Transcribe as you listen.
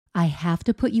I have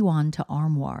to put you on to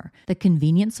Armoire, the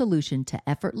convenient solution to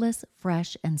effortless,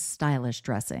 fresh, and stylish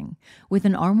dressing. With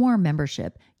an Armoire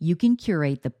membership, you can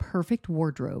curate the perfect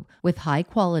wardrobe with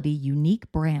high-quality,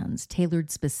 unique brands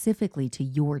tailored specifically to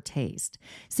your taste.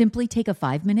 Simply take a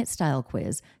 5-minute style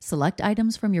quiz, select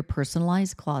items from your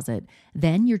personalized closet,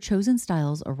 then your chosen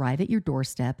styles arrive at your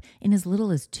doorstep in as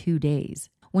little as 2 days.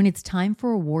 When it's time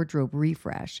for a wardrobe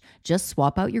refresh, just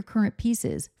swap out your current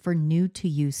pieces for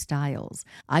new-to-you styles.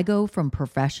 I go from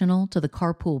professional to the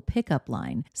carpool pickup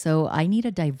line, so I need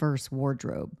a diverse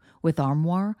wardrobe. With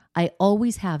Armoire, I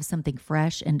always have something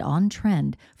fresh and on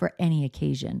trend for any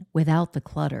occasion, without the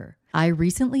clutter. I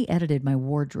recently edited my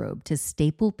wardrobe to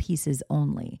staple pieces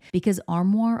only because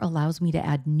Armoire allows me to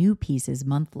add new pieces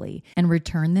monthly and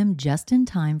return them just in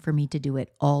time for me to do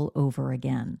it all over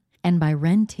again. And by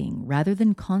renting rather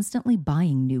than constantly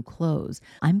buying new clothes,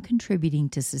 I'm contributing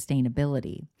to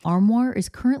sustainability. Armoire is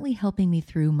currently helping me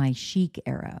through my chic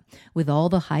era with all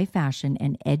the high fashion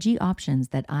and edgy options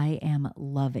that I am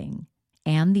loving.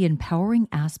 And the empowering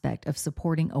aspect of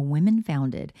supporting a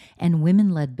women-founded and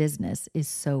women-led business is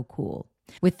so cool.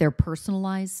 With their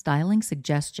personalized styling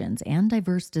suggestions and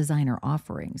diverse designer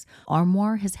offerings,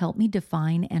 Armoire has helped me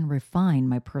define and refine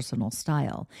my personal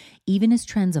style, even as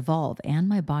trends evolve and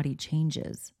my body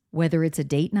changes. Whether it's a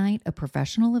date night, a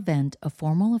professional event, a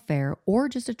formal affair, or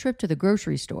just a trip to the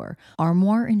grocery store,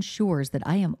 Armoire ensures that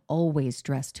I am always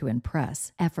dressed to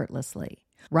impress effortlessly.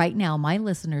 Right now, my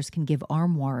listeners can give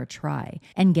Armoire a try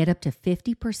and get up to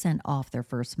 50% off their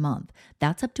first month.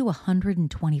 That's up to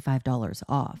 $125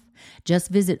 off. Just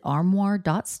visit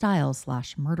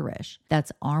armoire.style/murderish.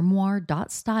 That's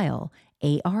armoire.style,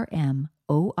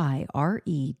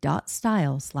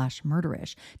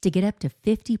 ARMOIRE.style/murderish to get up to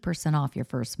 50% off your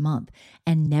first month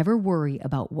and never worry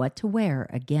about what to wear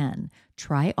again.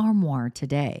 Try Armoire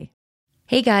today.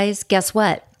 Hey guys, guess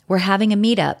what? We're having a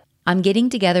meetup. I'm getting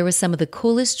together with some of the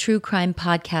coolest true crime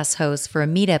podcast hosts for a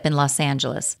meetup in Los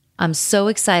Angeles. I'm so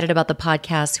excited about the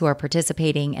podcasts who are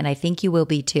participating, and I think you will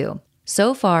be too.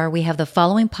 So far, we have the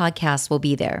following podcasts will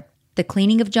be there: The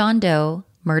Cleaning of John Doe,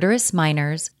 Murderous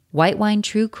Minors, White Wine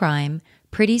True Crime,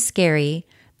 Pretty Scary,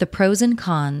 The Pros and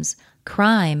Cons,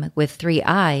 Crime with 3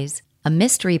 Eyes, a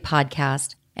mystery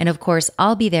podcast, and of course,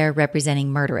 I'll be there representing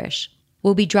Murderish.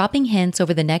 We'll be dropping hints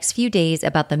over the next few days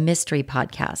about the mystery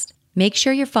podcast. Make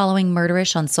sure you're following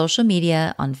Murderish on social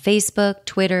media, on Facebook,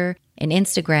 Twitter, and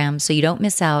Instagram so you don't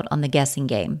miss out on the guessing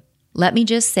game. Let me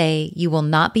just say, you will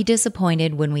not be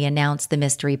disappointed when we announce the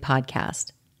mystery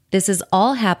podcast. This is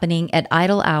all happening at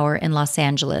Idle Hour in Los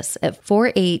Angeles at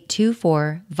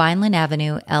 4824 Vineland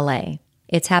Avenue, LA.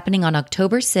 It's happening on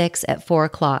October 6th at 4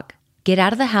 o'clock. Get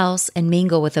out of the house and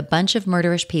mingle with a bunch of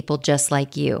murderish people just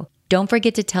like you. Don't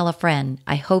forget to tell a friend.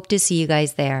 I hope to see you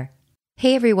guys there.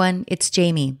 Hey everyone, it's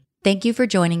Jamie. Thank you for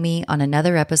joining me on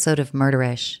another episode of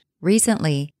Murderish.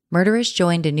 Recently, Murderish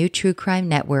joined a new true crime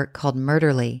network called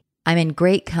Murderly. I'm in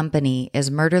great company as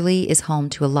Murderly is home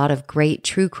to a lot of great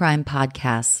true crime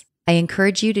podcasts. I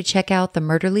encourage you to check out the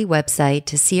Murderly website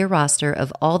to see a roster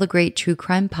of all the great true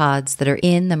crime pods that are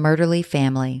in the Murderly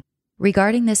family.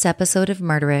 Regarding this episode of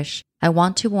Murderish, I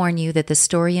want to warn you that the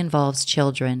story involves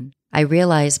children. I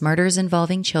realize murders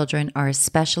involving children are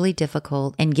especially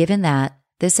difficult, and given that,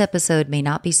 this episode may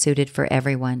not be suited for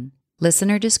everyone.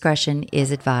 Listener discretion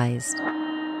is advised.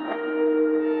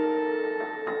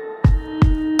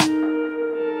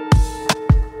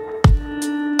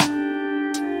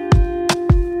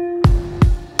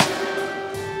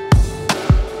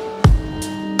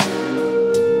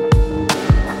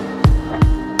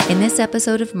 In this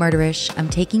episode of Murderish, I'm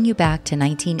taking you back to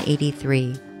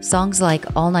 1983. Songs like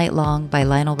All Night Long by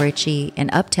Lionel Richie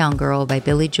and Uptown Girl by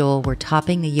Billy Joel were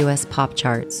topping the U.S. pop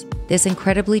charts. This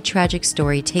incredibly tragic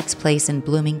story takes place in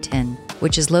Bloomington,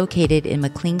 which is located in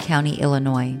McLean County,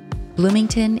 Illinois.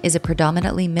 Bloomington is a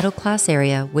predominantly middle-class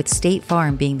area, with State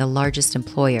Farm being the largest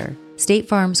employer. State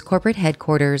Farm's corporate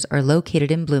headquarters are located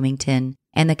in Bloomington,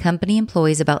 and the company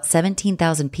employs about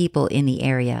 17,000 people in the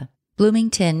area.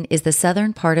 Bloomington is the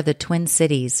southern part of the Twin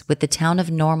Cities, with the town of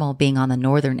Normal being on the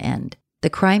northern end. The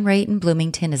crime rate in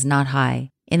Bloomington is not high.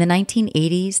 In the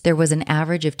 1980s, there was an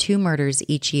average of 2 murders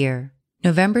each year.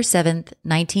 November 7th,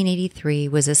 1983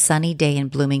 was a sunny day in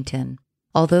Bloomington.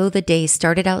 Although the day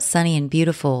started out sunny and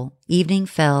beautiful, evening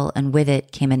fell and with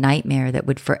it came a nightmare that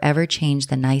would forever change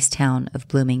the nice town of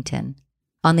Bloomington.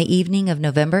 On the evening of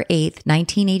November 8th,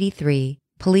 1983,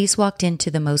 police walked into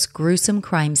the most gruesome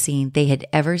crime scene they had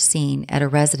ever seen at a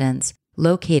residence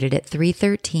located at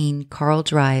 313 Carl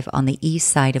Drive on the east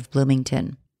side of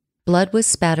Bloomington. Blood was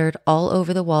spattered all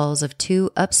over the walls of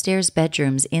 2 upstairs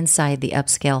bedrooms inside the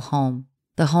upscale home.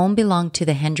 The home belonged to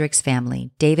the Hendricks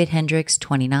family, David Hendricks,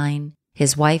 29,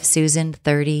 his wife Susan,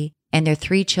 30, and their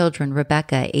 3 children,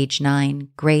 Rebecca, age 9,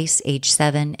 Grace, age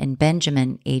 7, and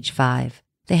Benjamin, age 5.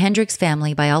 The Hendricks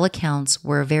family, by all accounts,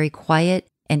 were a very quiet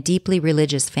and deeply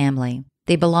religious family.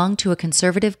 They belonged to a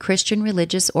conservative Christian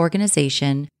religious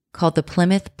organization called the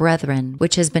Plymouth Brethren,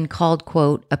 which has been called,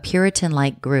 quote, a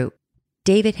Puritan-like group.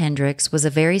 David Hendricks was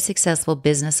a very successful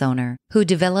business owner who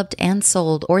developed and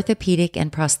sold orthopedic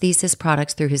and prosthesis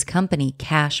products through his company,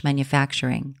 Cash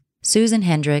Manufacturing. Susan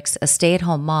Hendricks, a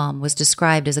stay-at-home mom, was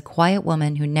described as a quiet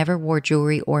woman who never wore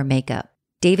jewelry or makeup.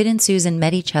 David and Susan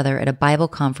met each other at a Bible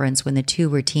conference when the two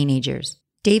were teenagers.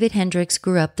 David Hendricks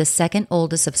grew up the second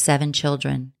oldest of 7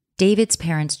 children. David's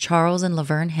parents, Charles and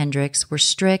Laverne Hendricks, were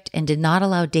strict and did not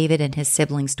allow David and his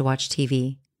siblings to watch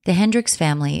TV. The Hendricks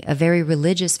family, a very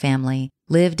religious family,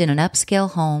 lived in an upscale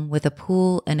home with a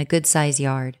pool and a good-sized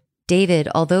yard. David,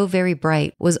 although very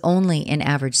bright, was only an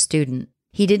average student.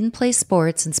 He didn't play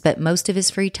sports and spent most of his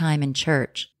free time in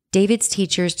church. David's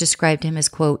teachers described him as,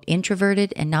 quote,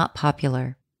 introverted and not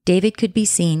popular. David could be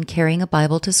seen carrying a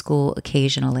Bible to school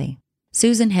occasionally.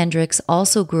 Susan Hendricks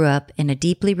also grew up in a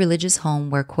deeply religious home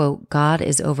where, quote, God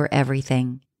is over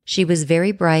everything. She was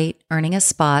very bright, earning a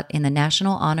spot in the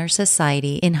National Honor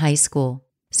Society in high school.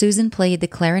 Susan played the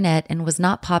clarinet and was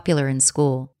not popular in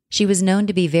school. She was known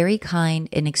to be very kind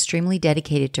and extremely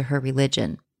dedicated to her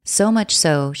religion. So much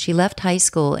so, she left high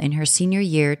school in her senior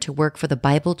year to work for the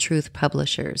Bible Truth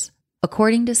publishers.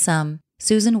 According to some,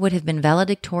 Susan would have been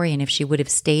valedictorian if she would have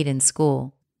stayed in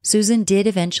school. Susan did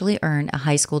eventually earn a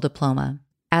high school diploma.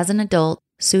 As an adult,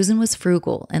 Susan was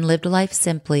frugal and lived life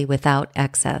simply without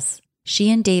excess.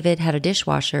 She and David had a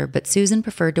dishwasher, but Susan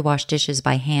preferred to wash dishes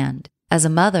by hand. As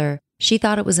a mother, she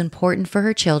thought it was important for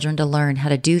her children to learn how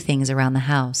to do things around the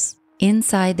house.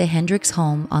 Inside the Hendricks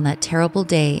home on that terrible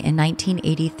day in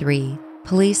 1983,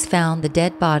 police found the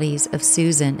dead bodies of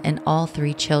Susan and all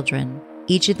 3 children,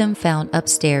 each of them found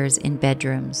upstairs in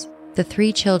bedrooms. The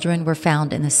 3 children were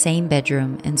found in the same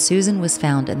bedroom, and Susan was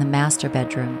found in the master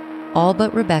bedroom. All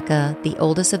but Rebecca, the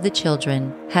oldest of the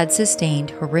children, had sustained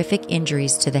horrific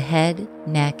injuries to the head,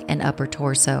 neck, and upper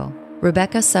torso.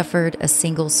 Rebecca suffered a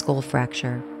single skull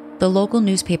fracture. The local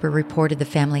newspaper reported the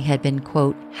family had been,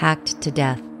 quote, hacked to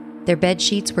death. Their bed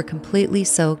sheets were completely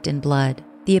soaked in blood.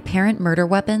 The apparent murder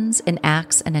weapons, an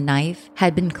axe and a knife,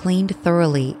 had been cleaned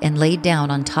thoroughly and laid down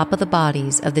on top of the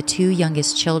bodies of the 2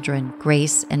 youngest children,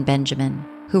 Grace and Benjamin,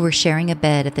 who were sharing a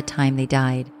bed at the time they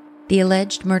died. The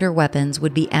alleged murder weapons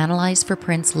would be analyzed for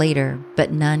prints later,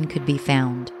 but none could be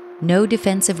found. No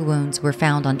defensive wounds were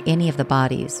found on any of the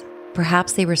bodies.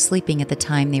 Perhaps they were sleeping at the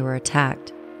time they were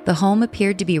attacked. The home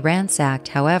appeared to be ransacked,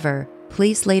 however,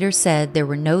 police later said there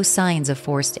were no signs of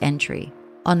forced entry.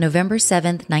 On November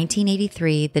 7,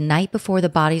 1983, the night before the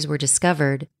bodies were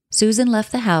discovered, Susan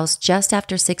left the house just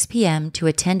after 6 p.m. to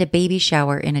attend a baby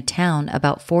shower in a town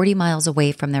about 40 miles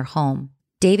away from their home.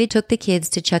 David took the kids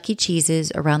to Chuck E.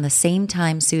 Cheese's around the same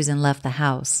time Susan left the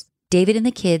house. David and the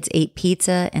kids ate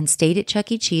pizza and stayed at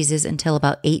Chuck E. Cheese's until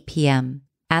about 8 p.m.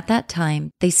 At that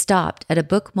time, they stopped at a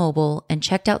Book Mobile and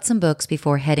checked out some books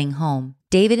before heading home.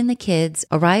 David and the kids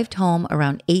arrived home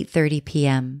around 8:30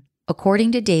 p.m.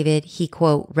 According to David, he,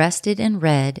 quote, rested and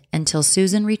read until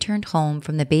Susan returned home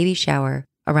from the baby shower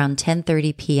around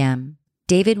 10:30 p.m.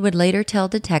 David would later tell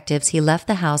detectives he left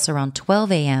the house around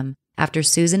 12 a.m. after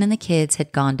Susan and the kids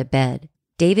had gone to bed.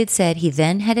 David said he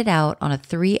then headed out on a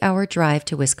 3-hour drive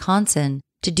to Wisconsin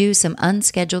to do some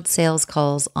unscheduled sales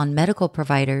calls on medical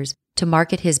providers to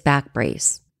market his back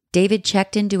brace. David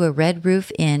checked into a Red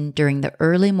Roof Inn during the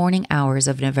early morning hours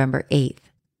of November 8th.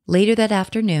 Later that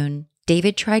afternoon,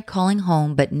 David tried calling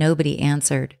home, but nobody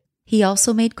answered. He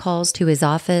also made calls to his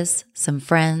office, some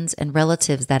friends, and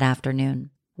relatives that afternoon.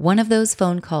 One of those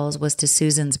phone calls was to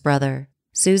Susan's brother.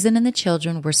 Susan and the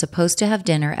children were supposed to have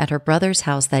dinner at her brother's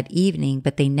house that evening,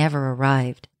 but they never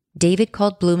arrived. David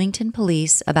called Bloomington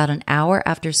police about an hour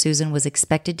after Susan was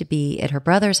expected to be at her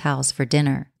brother's house for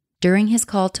dinner. During his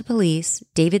call to police,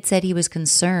 David said he was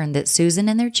concerned that Susan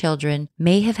and their children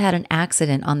may have had an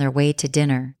accident on their way to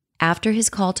dinner. After his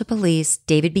call to police,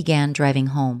 David began driving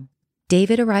home.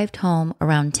 David arrived home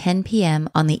around 10 p.m.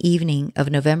 on the evening of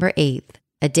November 8th,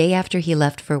 a day after he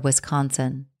left for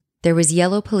Wisconsin. There was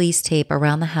yellow police tape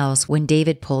around the house when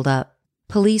David pulled up.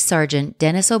 Police Sergeant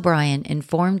Dennis O'Brien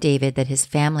informed David that his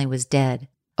family was dead.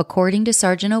 According to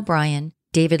Sergeant O'Brien,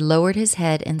 David lowered his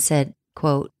head and said,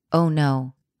 quote, "Oh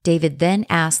no." David then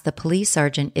asked the police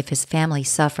sergeant if his family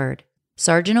suffered.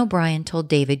 Sergeant O'Brien told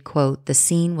David, quote, "The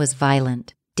scene was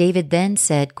violent." David then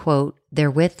said, quote,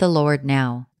 "They're with the Lord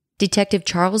now." Detective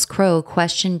Charles Crow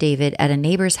questioned David at a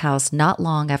neighbor's house not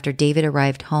long after David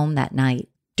arrived home that night.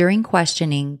 During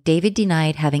questioning, David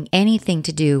denied having anything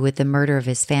to do with the murder of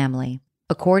his family.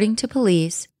 According to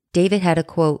police, David had a,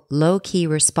 quote, low-key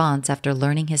response after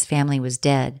learning his family was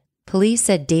dead. Police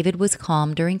said David was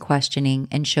calm during questioning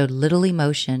and showed little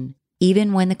emotion,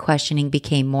 even when the questioning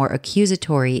became more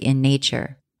accusatory in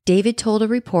nature. David told a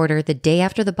reporter the day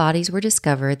after the bodies were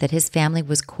discovered that his family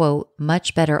was, quote,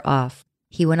 much better off.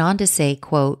 He went on to say,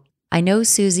 quote, I know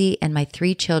Susie and my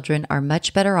 3 children are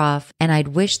much better off, and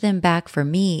I'd wish them back for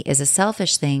me is a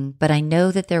selfish thing, but I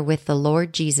know that they're with the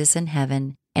Lord Jesus in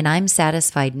heaven, and I'm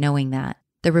satisfied knowing that.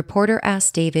 The reporter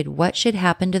asked David what should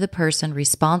happen to the person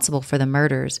responsible for the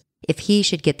murders if he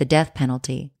should get the death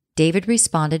penalty. David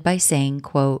responded by saying,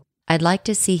 quote, I'd like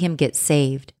to see him get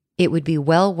saved. It would be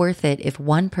well worth it if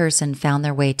one person found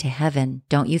their way to heaven,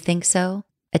 don't you think so?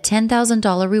 A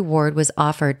 $10,000 reward was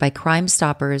offered by Crime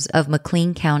Stoppers of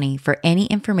McLean County for any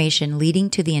information leading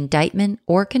to the indictment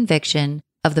or conviction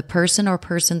of the person or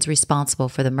persons responsible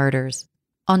for the murders.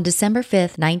 On December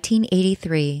 5,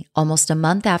 1983, almost a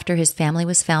month after his family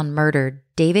was found murdered,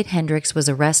 David Hendricks was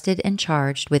arrested and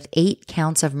charged with 8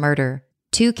 counts of murder,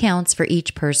 2 counts for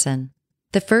each person.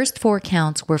 The first 4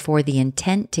 counts were for the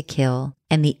intent to kill,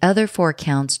 and the other 4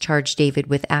 counts charged David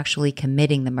with actually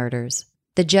committing the murders.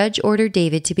 The judge ordered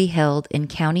David to be held in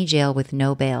county jail with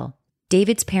no bail.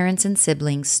 David's parents and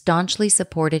siblings staunchly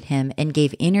supported him and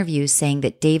gave interviews saying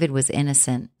that David was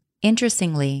innocent.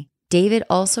 Interestingly, David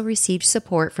also received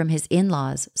support from his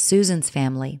in-laws, Susan's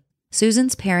family.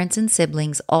 Susan's parents and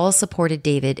siblings all supported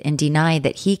David and denied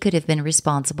that he could have been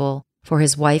responsible for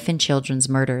his wife and children's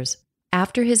murders.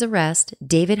 After his arrest,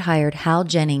 David hired Hal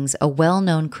Jennings, a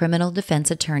well-known criminal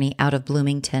defense attorney out of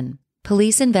Bloomington.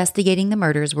 Police investigating the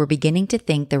murders were beginning to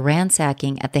think the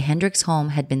ransacking at the Hendricks home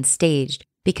had been staged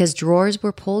because drawers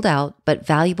were pulled out but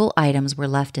valuable items were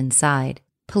left inside.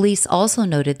 Police also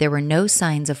noted there were no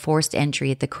signs of forced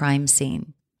entry at the crime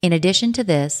scene. In addition to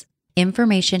this,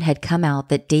 information had come out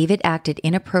that David acted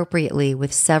inappropriately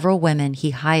with several women he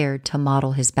hired to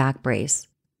model his back brace.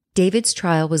 David's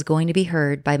trial was going to be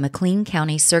heard by McLean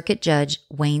County Circuit Judge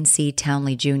Wayne C.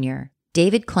 Townley Jr.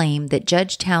 David claimed that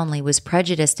Judge Townley was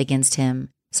prejudiced against him,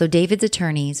 so David's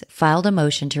attorneys filed a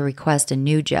motion to request a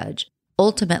new judge.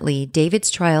 Ultimately, David's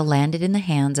trial landed in the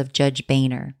hands of Judge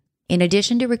Boehner. In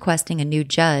addition to requesting a new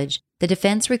judge, the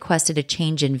defense requested a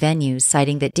change in venue,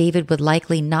 citing that David would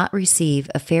likely not receive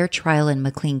a fair trial in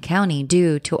McLean County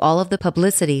due to all of the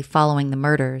publicity following the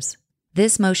murders.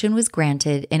 This motion was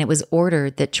granted, and it was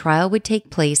ordered that trial would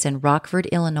take place in Rockford,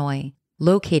 Illinois,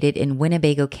 located in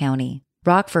Winnebago County.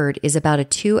 Rockford is about a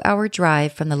 2-hour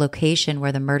drive from the location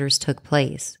where the murders took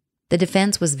place. The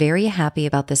defense was very happy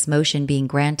about this motion being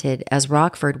granted, as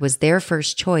Rockford was their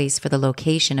first choice for the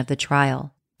location of the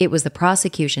trial. It was the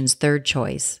prosecution's third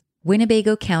choice.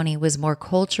 Winnebago County was more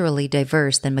culturally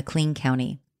diverse than McLean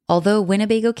County. Although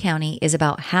Winnebago County is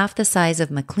about half the size of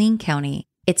McLean County,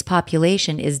 its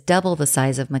population is double the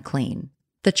size of McLean.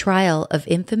 The trial of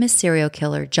infamous serial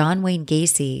killer John Wayne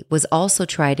Gacy was also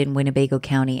tried in Winnebago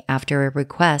County after a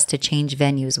request to change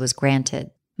venues was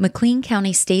granted. McLean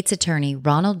County State's Attorney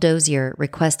Ronald Dozier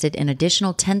requested an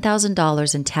additional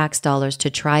 $10,000 in tax dollars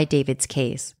to try David's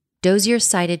case. Dozier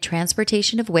cited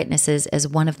transportation of witnesses as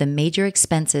one of the major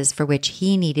expenses for which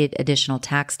he needed additional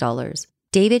tax dollars.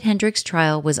 David Hendricks'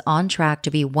 trial was on track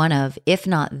to be one of, if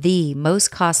not the,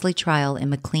 most costly trial in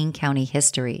McLean County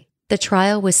history. The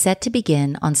trial was set to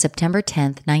begin on September 10,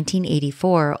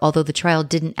 1984, although the trial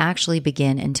didn't actually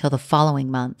begin until the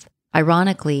following month.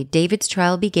 Ironically, David's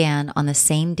trial began on the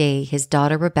same day his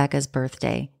daughter Rebecca's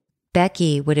birthday.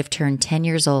 Becky would have turned 10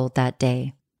 years old that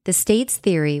day. The state's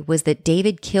theory was that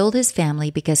David killed his family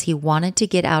because he wanted to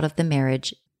get out of the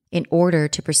marriage in order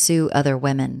to pursue other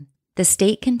women. The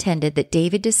state contended that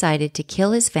David decided to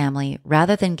kill his family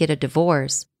rather than get a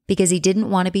divorce because he didn't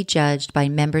want to be judged by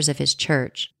members of his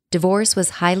church. Divorce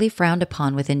was highly frowned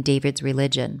upon within David's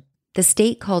religion. The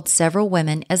state called several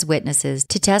women as witnesses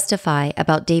to testify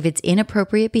about David's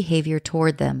inappropriate behavior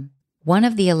toward them. One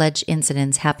of the alleged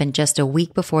incidents happened just a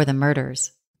week before the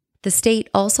murders. The state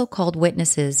also called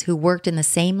witnesses who worked in the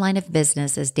same line of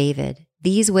business as David.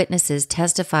 These witnesses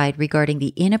testified regarding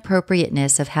the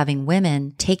inappropriateness of having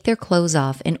women take their clothes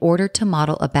off in order to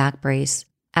model a back brace,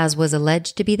 as was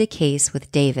alleged to be the case with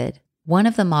David. One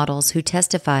of the models who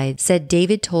testified said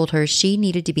David told her she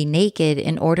needed to be naked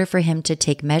in order for him to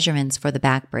take measurements for the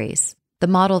back brace. The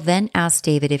model then asked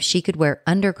David if she could wear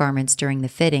undergarments during the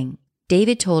fitting.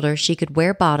 David told her she could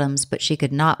wear bottoms, but she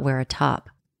could not wear a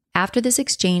top. After this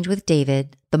exchange with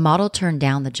David, the model turned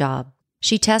down the job.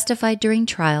 She testified during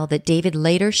trial that David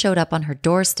later showed up on her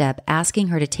doorstep asking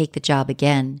her to take the job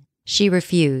again. She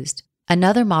refused.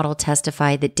 Another model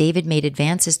testified that David made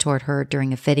advances toward her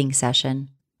during a fitting session.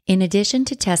 In addition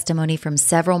to testimony from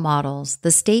several models,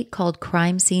 the state called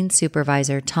crime scene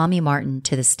supervisor Tommy Martin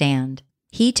to the stand.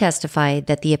 He testified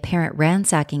that the apparent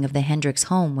ransacking of the Hendricks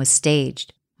home was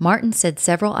staged. Martin said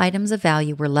several items of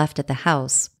value were left at the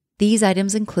house. These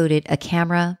items included a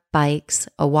camera, bikes,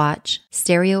 a watch,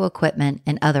 stereo equipment,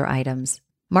 and other items.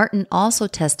 Martin also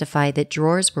testified that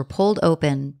drawers were pulled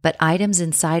open, but items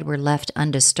inside were left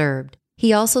undisturbed.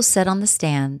 He also said on the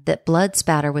stand that blood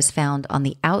spatter was found on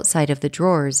the outside of the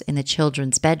drawers in the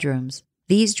children's bedrooms.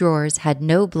 These drawers had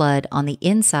no blood on the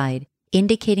inside,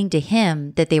 indicating to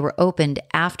him that they were opened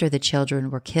after the children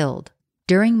were killed.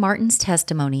 During Martin's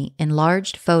testimony,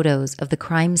 enlarged photos of the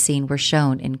crime scene were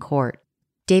shown in court.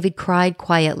 David cried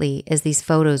quietly as these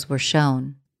photos were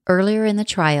shown. Earlier in the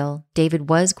trial, David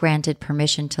was granted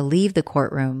permission to leave the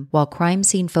courtroom while crime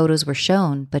scene photos were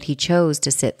shown, but he chose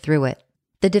to sit through it.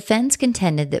 The defense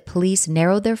contended that police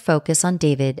narrowed their focus on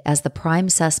David as the prime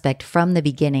suspect from the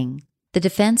beginning. The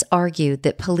defense argued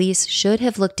that police should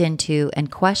have looked into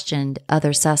and questioned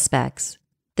other suspects.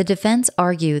 The defense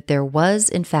argued there was,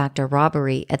 in fact, a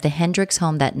robbery at the Hendricks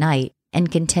home that night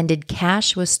and contended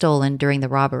cash was stolen during the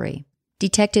robbery.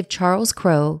 Detective Charles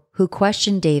Crow, who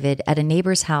questioned David at a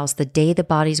neighbor's house the day the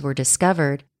bodies were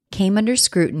discovered, came under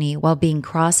scrutiny while being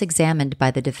cross-examined by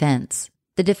the defense.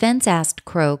 The defense asked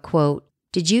Crow, quote,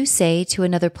 "Did you say to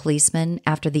another policeman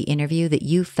after the interview that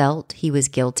you felt he was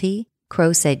guilty?"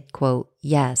 Crow said, quote,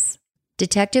 "Yes."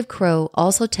 Detective Crow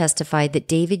also testified that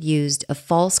David used a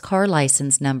false car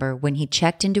license number when he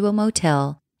checked into a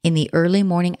motel in the early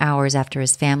morning hours after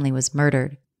his family was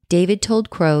murdered. David told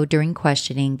Crow during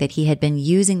questioning that he had been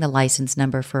using the license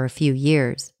number for a few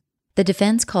years. The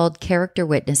defense called character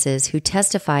witnesses who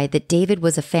testified that David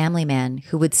was a family man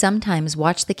who would sometimes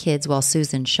watch the kids while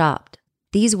Susan shopped.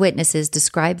 These witnesses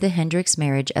described the Hendricks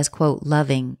marriage as, quote,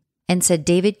 loving, and said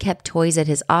David kept toys at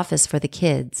his office for the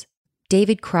kids.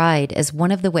 David cried as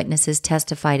one of the witnesses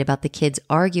testified about the kids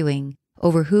arguing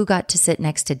over who got to sit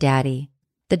next to Daddy.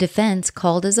 The defense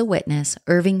called as a witness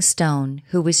Irving Stone,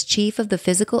 who was chief of the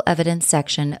physical evidence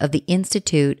section of the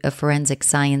Institute of Forensic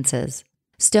Sciences.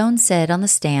 Stone said on the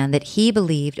stand that he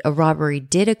believed a robbery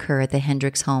did occur at the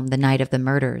Hendricks home the night of the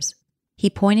murders. He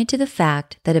pointed to the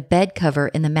fact that a bed cover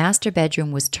in the master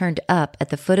bedroom was turned up at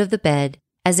the foot of the bed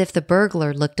as if the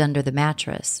burglar looked under the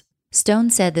mattress. Stone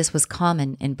said this was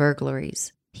common in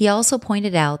burglaries. He also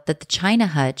pointed out that the china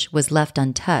hutch was left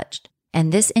untouched,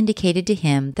 and this indicated to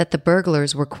him that the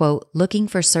burglars were, quote, looking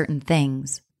for certain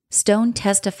things. Stone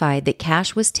testified that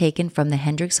cash was taken from the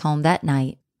Hendricks home that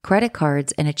night. Credit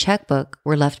cards and a checkbook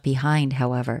were left behind,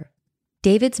 however.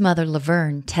 David's mother,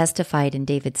 Laverne, testified in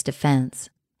David's defense.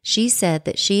 She said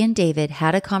that she and David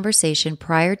had a conversation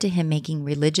prior to him making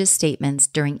religious statements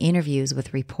during interviews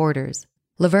with reporters.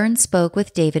 Laverne spoke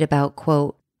with David about,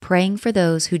 quote, praying for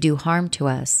those who do harm to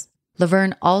us.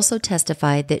 Laverne also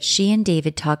testified that she and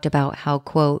David talked about how,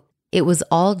 quote, it was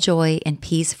all joy and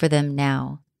peace for them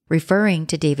now, referring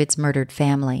to David's murdered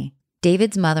family.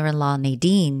 David's mother-in-law,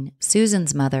 Nadine,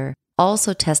 Susan's mother,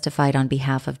 also testified on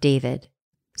behalf of David.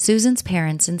 Susan's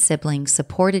parents and siblings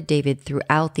supported David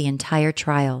throughout the entire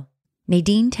trial.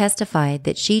 Nadine testified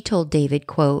that she told David,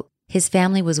 quote, his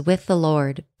family was with the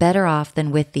Lord, better off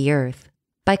than with the earth.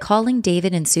 By calling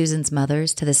David and Susan's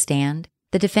mothers to the stand,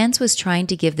 the defense was trying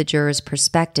to give the jurors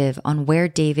perspective on where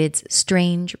David's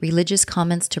strange religious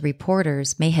comments to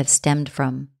reporters may have stemmed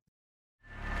from.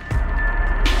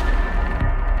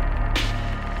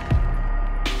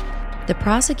 The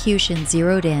prosecution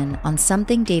zeroed in on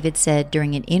something David said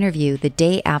during an interview the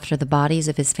day after the bodies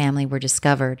of his family were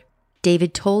discovered.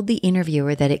 David told the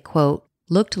interviewer that it, quote,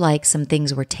 looked like some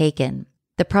things were taken.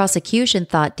 The prosecution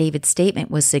thought David's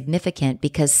statement was significant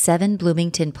because 7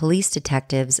 Bloomington police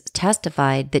detectives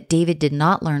testified that David did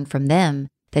not learn from them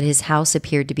that his house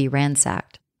appeared to be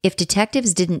ransacked. If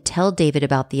detectives didn't tell David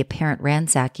about the apparent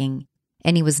ransacking,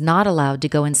 and he was not allowed to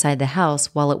go inside the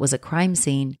house while it was a crime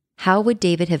scene, how would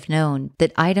David have known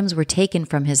that items were taken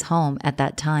from his home at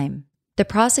that time? The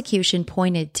prosecution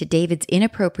pointed to David's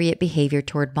inappropriate behavior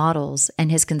toward models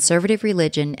and his conservative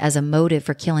religion as a motive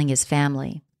for killing his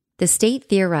family. The state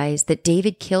theorized that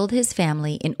David killed his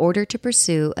family in order to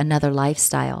pursue another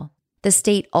lifestyle. The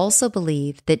state also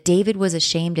believed that David was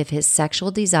ashamed of his sexual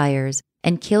desires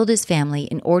and killed his family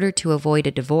in order to avoid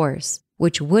a divorce,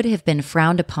 which would have been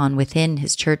frowned upon within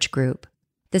his church group.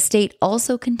 The state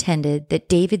also contended that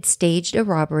David staged a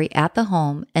robbery at the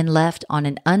home and left on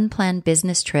an unplanned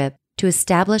business trip to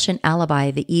establish an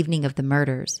alibi the evening of the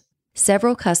murders.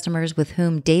 Several customers with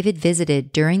whom David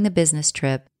visited during the business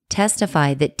trip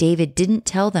testified that David didn't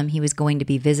tell them he was going to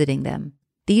be visiting them.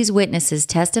 These witnesses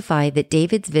testified that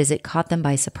David's visit caught them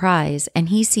by surprise and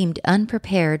he seemed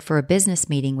unprepared for a business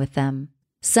meeting with them.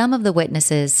 Some of the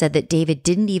witnesses said that David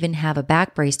didn't even have a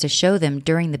back brace to show them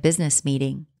during the business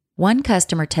meeting. One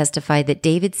customer testified that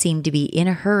David seemed to be in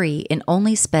a hurry and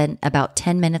only spent about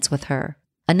 10 minutes with her.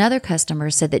 Another customer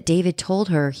said that David told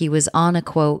her he was on a,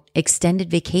 quote, extended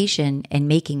vacation and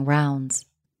making rounds.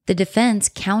 The defense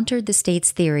countered the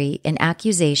state's theory and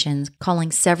accusations,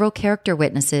 calling several character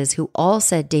witnesses who all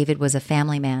said David was a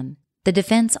family man. The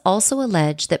defense also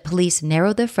alleged that police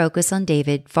narrowed their focus on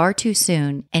David far too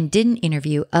soon and didn't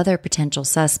interview other potential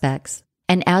suspects.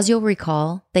 And as you'll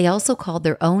recall, they also called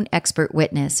their own expert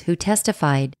witness who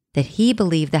testified that he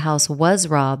believed the house was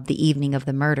robbed the evening of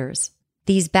the murders.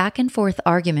 These back-and-forth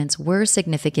arguments were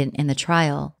significant in the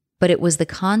trial, but it was the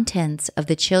contents of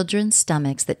the children's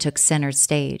stomachs that took center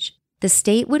stage. The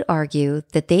state would argue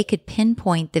that they could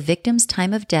pinpoint the victim's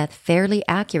time of death fairly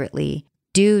accurately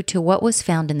due to what was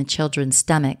found in the children's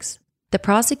stomachs. The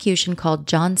prosecution called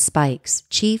John Spikes,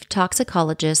 chief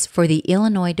toxicologist for the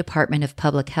Illinois Department of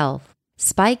Public Health.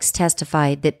 Spikes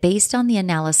testified that based on the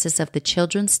analysis of the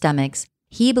children's stomachs,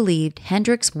 he believed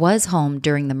Hendricks was home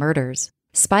during the murders.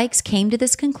 Spikes came to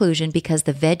this conclusion because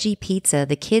the veggie pizza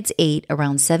the kids ate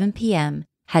around 7 p.m.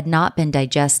 had not been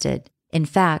digested. In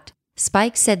fact,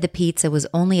 Spikes said the pizza was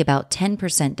only about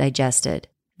 10% digested.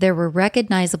 There were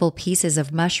recognizable pieces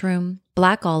of mushroom,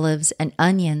 black olives, and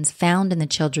onions found in the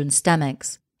children's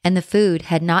stomachs, and the food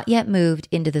had not yet moved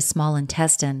into the small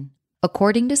intestine.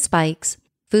 According to Spikes,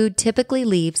 food typically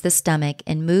leaves the stomach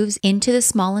and moves into the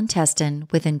small intestine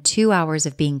within 2 hours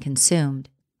of being consumed.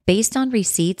 Based on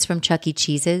receipts from Chuck E.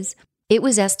 Cheese's, it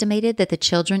was estimated that the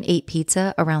children ate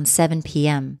pizza around 7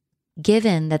 p.m.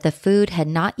 Given that the food had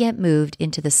not yet moved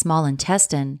into the small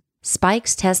intestine,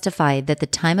 Spikes testified that the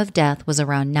time of death was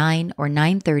around 9 or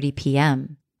 9:30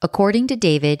 p.m. According to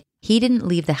David, he didn't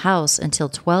leave the house until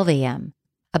 12 a.m.,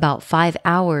 about 5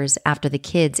 hours after the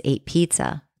kids ate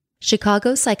pizza.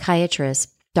 Chicago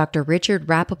psychiatrist Dr. Richard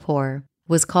Rappaport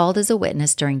was called as a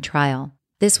witness during trial.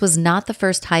 This was not the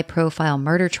first high-profile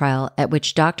murder trial at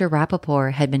which Dr.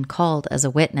 Rappaport had been called as a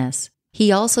witness.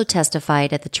 He also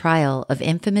testified at the trial of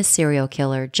infamous serial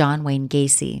killer John Wayne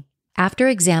Gacy. After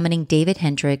examining David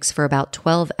Hendricks for about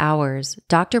 12 hours,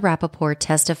 Dr. Rappaport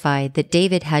testified that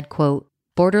David had, quote,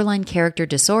 borderline character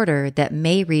disorder that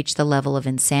may reach the level of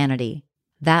insanity.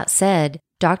 That said,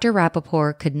 Dr.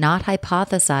 Rappaport could not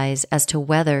hypothesize as to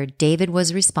whether David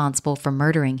was responsible for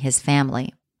murdering his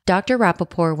family. Dr.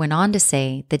 Rappaport went on to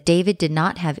say that David did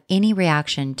not have any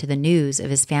reaction to the news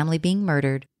of his family being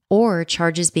murdered or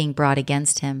charges being brought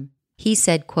against him. He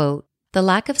said, quote, the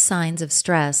lack of signs of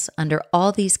stress under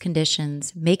all these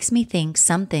conditions makes me think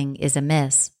something is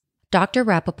amiss. Dr.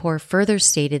 Rappaport further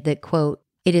stated that, quote,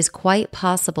 it is quite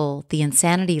possible the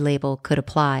insanity label could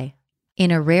apply. In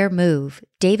a rare move,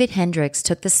 David Hendricks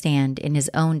took the stand in his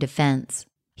own defense.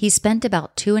 He spent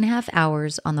about 2.5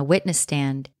 hours on the witness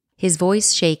stand, his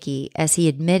voice shaky as he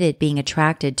admitted being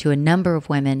attracted to a number of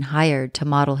women hired to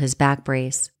model his back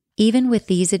brace. Even with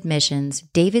these admissions,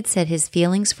 David said his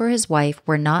feelings for his wife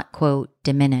were not, quote,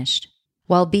 diminished.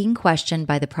 While being questioned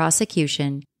by the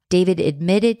prosecution, David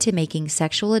admitted to making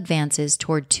sexual advances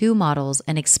toward 2 models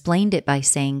and explained it by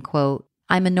saying, quote,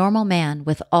 I'm a normal man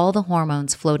with all the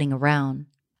hormones floating around.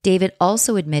 David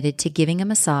also admitted to giving a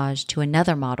massage to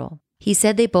another model. He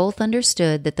said they both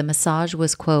understood that the massage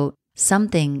was, quote,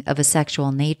 something of a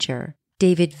sexual nature.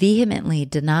 David vehemently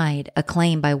denied a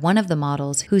claim by one of the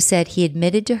models who said he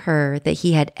admitted to her that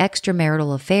he had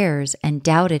extramarital affairs and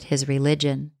doubted his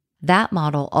religion. That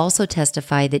model also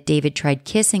testified that David tried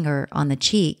kissing her on the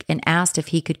cheek and asked if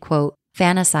he could, quote,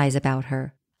 fantasize about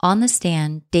her. On the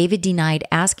stand, David denied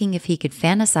asking if he could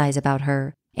fantasize about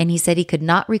her, and he said he could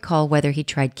not recall whether he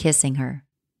tried kissing her.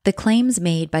 The claims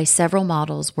made by several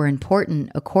models were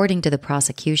important according to the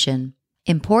prosecution.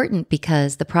 Important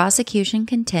because the prosecution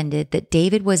contended that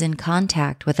David was in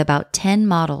contact with about 10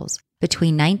 models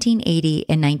between 1980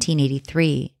 and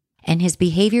 1983, and his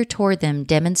behavior toward them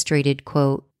demonstrated,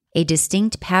 quote, a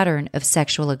distinct pattern of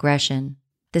sexual aggression.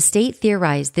 The state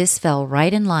theorized this fell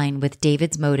right in line with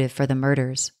David's motive for the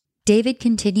murders. David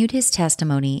continued his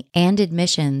testimony and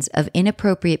admissions of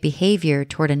inappropriate behavior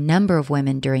toward a number of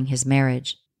women during his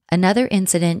marriage. Another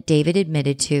incident David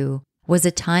admitted to was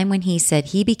a time when he said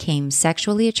he became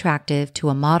sexually attractive to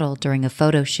a model during a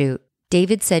photo shoot.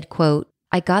 David said, quote,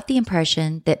 I got the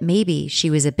impression that maybe she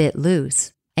was a bit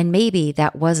loose, and maybe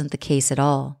that wasn't the case at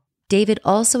all. David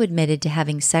also admitted to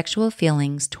having sexual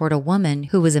feelings toward a woman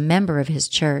who was a member of his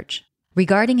church.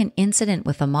 Regarding an incident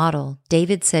with a model,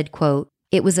 David said, quote,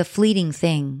 "It was a fleeting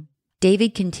thing."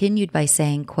 David continued by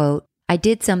saying, quote, "I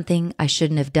did something I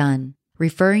shouldn't have done,"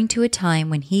 referring to a time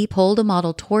when he pulled a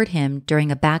model toward him during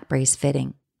a back brace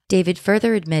fitting. David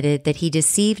further admitted that he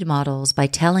deceived models by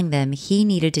telling them he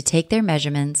needed to take their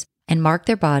measurements and mark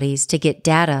their bodies to get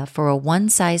data for a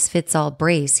one-size-fits-all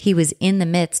brace he was in the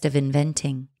midst of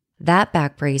inventing. That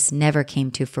back brace never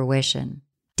came to fruition.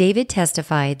 David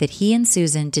testified that he and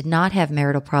Susan did not have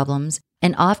marital problems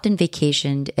and often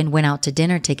vacationed and went out to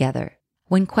dinner together.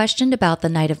 When questioned about the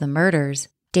night of the murders,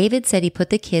 David said he put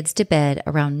the kids to bed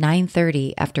around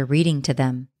 9:30 after reading to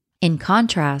them. In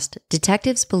contrast,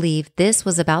 detectives believe this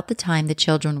was about the time the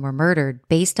children were murdered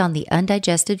based on the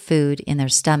undigested food in their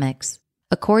stomachs.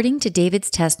 According to David's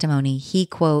testimony, he,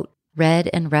 quote, "read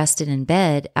and rested in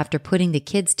bed after putting the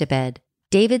kids to bed."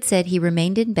 David said he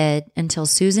remained in bed until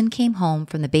Susan came home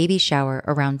from the baby shower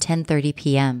around 10:30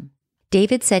 p.m.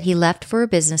 David said he left for a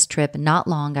business trip not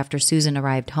long after Susan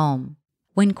arrived home.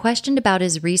 When questioned about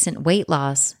his recent weight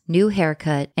loss, new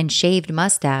haircut, and shaved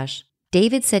mustache,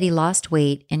 David said he lost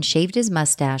weight and shaved his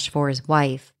mustache for his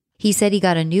wife. He said he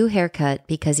got a new haircut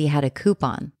because he had a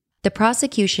coupon. The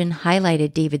prosecution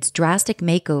highlighted David's drastic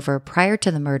makeover prior to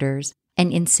the murders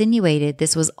and insinuated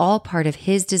this was all part of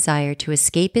his desire to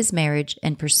escape his marriage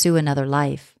and pursue another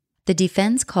life. The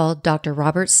defense called Dr.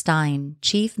 Robert Stein,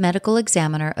 chief medical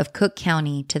examiner of Cook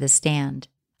County, to the stand.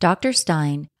 Dr.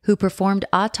 Stein, who performed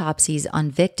autopsies on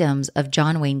victims of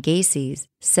John Wayne Gacy's,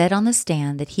 said on the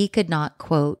stand that he could not,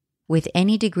 quote, "with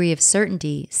any degree of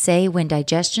certainty say when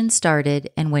digestion started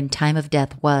and when time of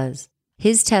death was."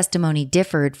 His testimony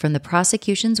differed from the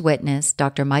prosecution's witness,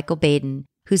 Dr. Michael Baden,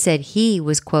 who said he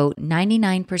was, quote,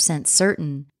 99%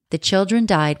 certain the children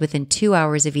died within 2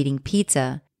 hours of eating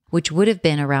pizza, which would have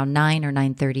been around 9 or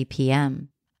 9:30 p.m.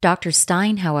 Dr.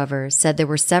 Stein, however, said there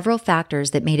were several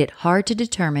factors that made it hard to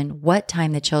determine what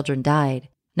time the children died.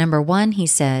 Number one, he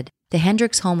said, the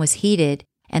Hendricks home was heated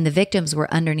and the victims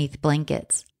were underneath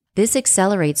blankets. This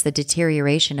accelerates the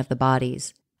deterioration of the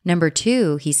bodies. Number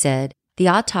two, he said, the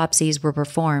autopsies were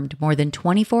performed more than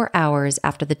 24 hours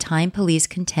after the time police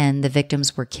contend the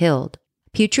victims were killed.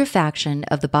 Putrefaction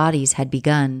of the bodies had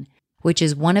begun, which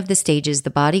is one of the stages the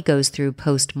body goes through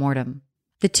post-mortem.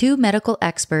 The two medical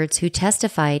experts who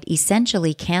testified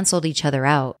essentially canceled each other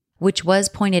out, which was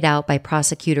pointed out by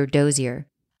Prosecutor Dozier.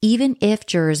 Even if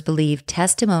jurors believed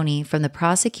testimony from the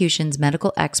prosecution's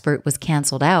medical expert was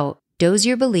canceled out,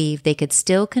 Dozier believed they could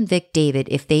still convict David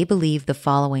if they believed the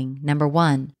following. Number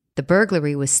one, the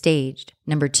burglary was staged.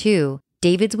 Number two,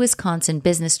 David's Wisconsin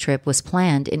business trip was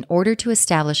planned in order to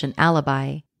establish an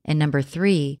alibi. And number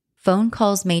three, phone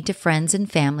calls made to friends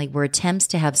and family were attempts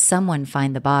to have someone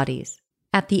find the bodies.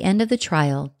 At the end of the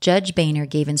trial, Judge Boehner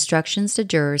gave instructions to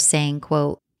jurors saying,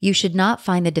 quote, "You should not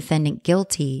find the defendant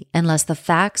guilty unless the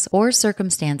facts or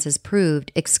circumstances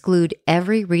proved exclude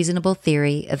every reasonable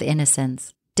theory of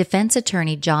innocence." Defense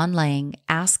attorney John Lang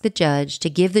asked the judge to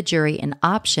give the jury an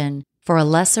option for a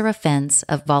lesser offense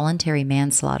of voluntary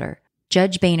manslaughter.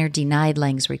 Judge Boehner denied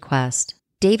Lang's request.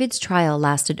 David's trial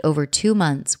lasted over 2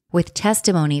 months with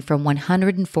testimony from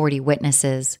 140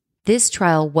 witnesses. This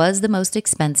trial was the most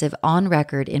expensive on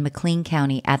record in McLean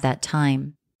County at that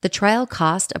time. The trial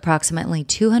cost approximately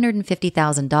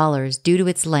 $250,000 due to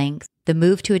its length, the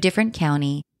move to a different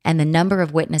county, and the number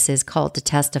of witnesses called to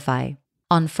testify.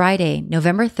 On Friday,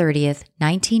 November 30th,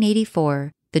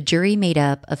 1984, the jury made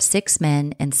up of 6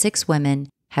 men and 6 women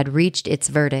had reached its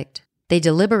verdict. They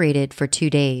deliberated for 2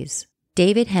 days.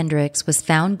 David Hendricks was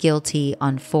found guilty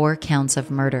on 4 counts of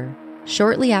murder.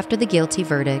 Shortly after the guilty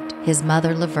verdict, his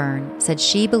mother, Laverne, said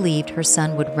she believed her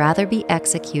son would rather be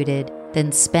executed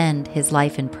than spend his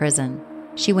life in prison.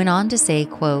 She went on to say,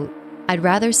 quote, "I'd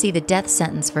rather see the death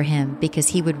sentence for him because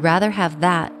he would rather have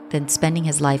that than spending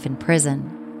his life in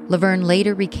prison." Laverne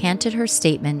later recanted her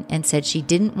statement and said she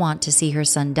didn't want to see her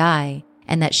son die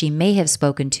and that she may have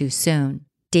spoken too soon.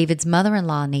 David's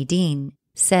mother-in-law, Nadine,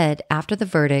 said after the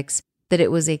verdicts that it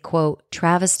was a, quote,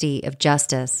 "travesty of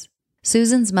justice."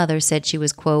 Susan's mother said she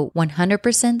was, quote,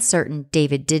 100% certain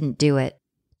David didn't do it.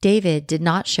 David did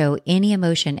not show any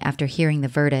emotion after hearing the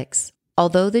verdicts.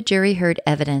 Although the jury heard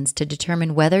evidence to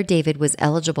determine whether David was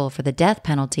eligible for the death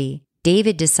penalty,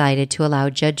 David decided to allow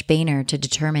Judge Boehner to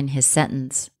determine his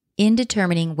sentence. In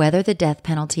determining whether the death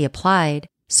penalty applied,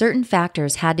 certain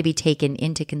factors had to be taken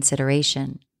into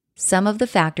consideration. Some of the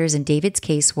factors in David's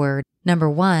case were, number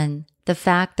one, the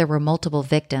fact there were multiple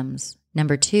victims.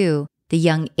 Number two, the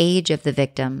young age of the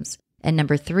victims. And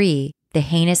number three, the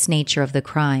heinous nature of the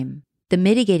crime. The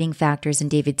mitigating factors in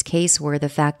David's case were the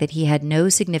fact that he had no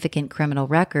significant criminal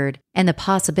record and the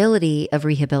possibility of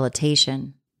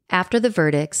rehabilitation. After the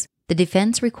verdicts, the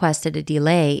defense requested a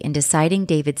delay in deciding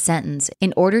David's sentence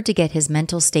in order to get his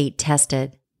mental state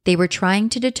tested. They were trying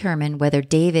to determine whether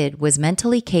David was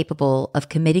mentally capable of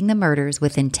committing the murders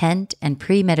with intent and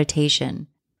premeditation,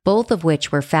 both of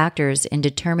which were factors in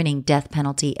determining death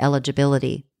penalty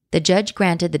eligibility. The judge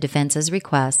granted the defense's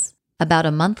requests. About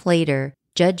a month later,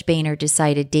 Judge Boehner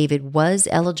decided David was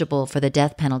eligible for the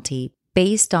death penalty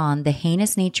based on the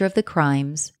heinous nature of the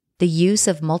crimes, the use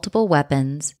of multiple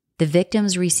weapons, the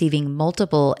victims receiving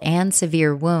multiple and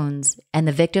severe wounds, and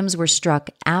the victims were struck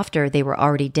after they were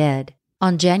already dead.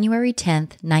 On January 10,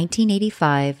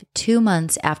 1985, 2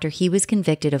 months after he was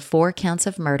convicted of 4 counts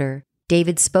of murder,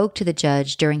 David spoke to the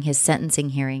judge during his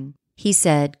sentencing hearing. He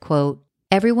said, quote,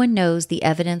 "Everyone knows the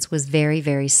evidence was very,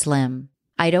 very slim.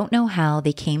 I don't know how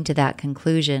they came to that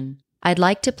conclusion. I'd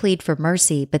like to plead for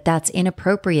mercy, but that's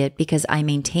inappropriate because I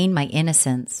maintain my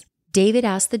innocence." David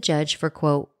asked the judge for,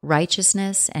 quote,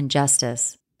 "righteousness and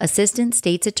justice." Assistant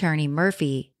State's Attorney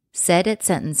Murphy said at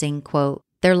sentencing, quote,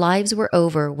 "Their lives were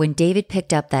over when David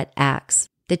picked up that axe.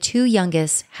 The 2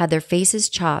 youngest had their faces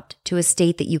chopped to a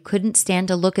state that you couldn't stand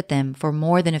to look at them for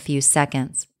more than a few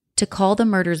seconds. To call the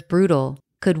murders brutal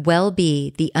could well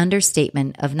be the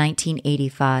understatement of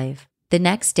 1985. The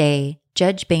next day,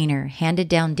 Judge Boehner handed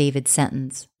down David's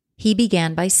sentence. He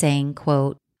began by saying,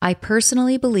 quote, "I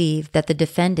personally believe that the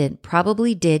defendant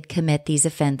probably did commit these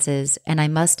offenses, and I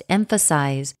must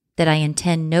emphasize that I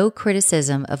intend no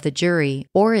criticism of the jury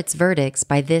or its verdicts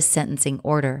by this sentencing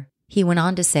order." He went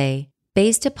on to say,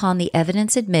 "Based upon the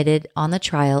evidence admitted on the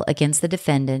trial against the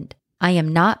defendant, I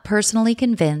am not personally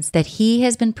convinced that he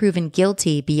has been proven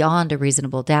guilty beyond a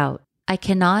reasonable doubt. I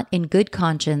cannot in good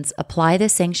conscience apply the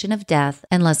sanction of death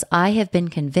unless I have been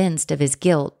convinced of his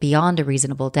guilt beyond a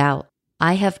reasonable doubt.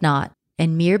 I have not,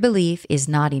 and mere belief is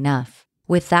not enough."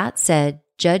 With that said,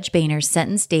 Judge Boehner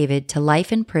sentenced David to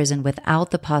life in prison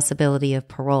without the possibility of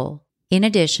parole. In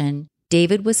addition,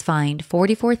 David was fined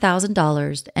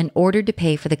 $44,000 and ordered to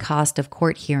pay for the cost of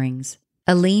court hearings.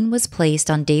 A lien was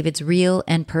placed on David's real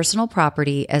and personal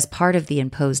property as part of the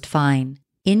imposed fine.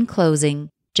 In closing,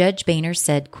 Judge Boehner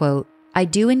said, quote, "I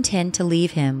do intend to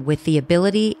leave him with the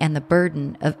ability and the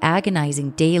burden of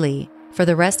agonizing daily for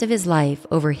the rest of his life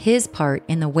over his part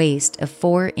in the waste of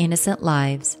 4 innocent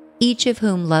lives, each of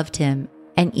whom loved him,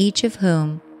 and each of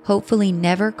whom hopefully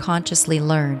never consciously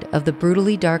learned of the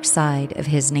brutally dark side of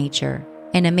his nature,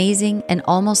 an amazing and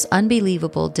almost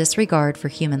unbelievable disregard for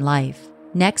human life,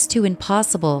 next to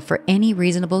impossible for any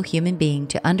reasonable human being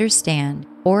to understand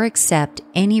or accept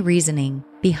any reasoning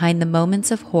behind the moments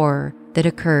of horror that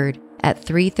occurred at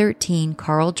 313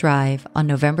 Carl Drive on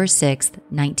November 6,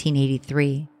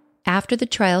 1983. After the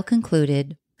trial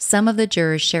concluded, some of the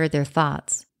jurors shared their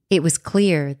thoughts. It was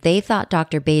clear they thought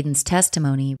Dr. Baden's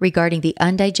testimony regarding the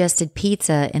undigested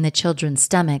pizza in the children's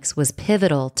stomachs was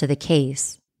pivotal to the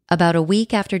case. About a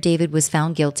week after David was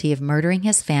found guilty of murdering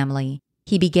his family,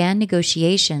 he began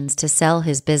negotiations to sell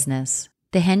his business.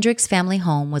 The Hendricks family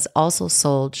home was also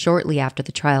sold shortly after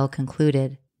the trial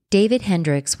concluded. David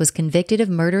Hendricks was convicted of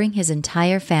murdering his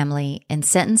entire family and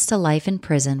sentenced to life in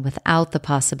prison without the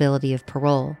possibility of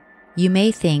parole. You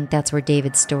may think that's where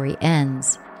David's story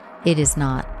ends. It is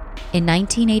not. In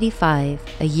 1985,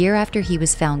 a year after he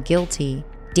was found guilty,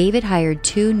 David hired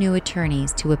 2 new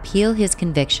attorneys to appeal his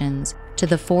convictions to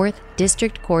the 4th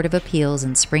District Court of Appeals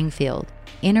in Springfield.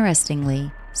 Interestingly,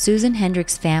 Susan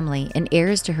Hendricks' family and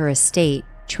heirs to her estate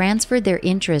transferred their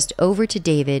interest over to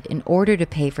David in order to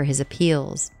pay for his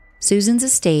appeals. Susan's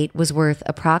estate was worth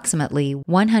approximately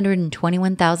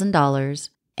 $121,000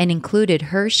 and included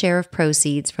her share of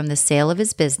proceeds from the sale of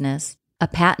his business, a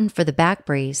patent for the back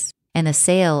brace, and the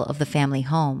sale of the family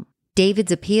home.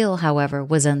 David's appeal, however,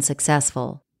 was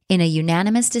unsuccessful. In a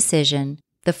unanimous decision,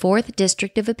 the 4th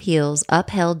District of Appeals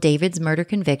upheld David's murder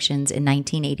convictions in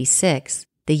 1986,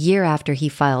 the year after he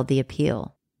filed the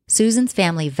appeal. Susan's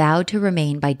family vowed to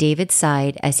remain by David's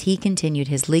side as he continued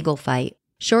his legal fight.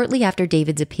 Shortly after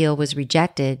David's appeal was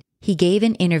rejected, he gave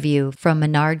an interview from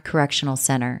Menard Correctional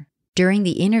Center. During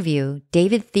the interview,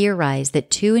 David theorized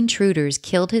that 2 intruders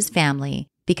killed his family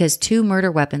because 2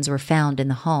 murder weapons were found in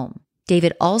the home.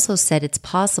 David also said it's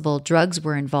possible drugs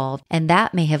were involved and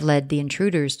that may have led the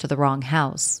intruders to the wrong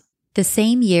house. The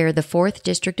same year the 4th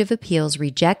District of Appeals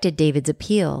rejected David's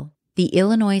appeal, the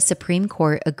Illinois Supreme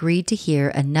Court agreed to hear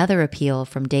another appeal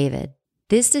from David.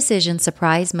 This decision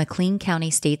surprised McLean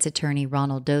County State's Attorney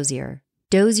Ronald Dozier.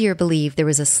 Dozier believed there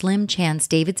was a slim chance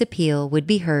David's appeal would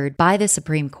be heard by the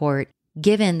Supreme Court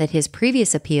given that his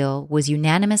previous appeal was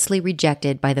unanimously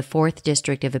rejected by the 4th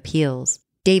District of Appeals.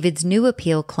 David's new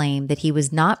appeal claimed that he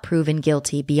was not proven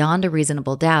guilty beyond a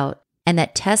reasonable doubt, and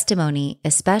that testimony,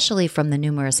 especially from the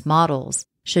numerous models,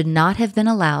 should not have been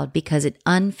allowed because it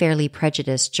unfairly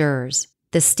prejudiced jurors.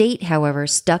 The state, however,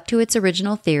 stuck to its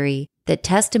original theory that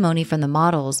testimony from the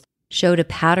models showed a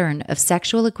pattern of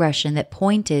sexual aggression that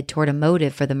pointed toward a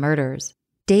motive for the murders.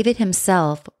 David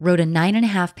himself wrote a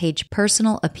 9.5-page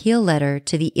personal appeal letter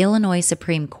to the Illinois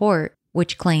Supreme Court,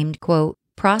 which claimed, quote,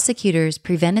 prosecutors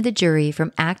prevented the jury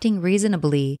from acting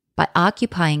reasonably by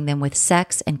occupying them with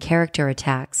sex and character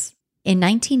attacks. In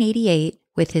 1988,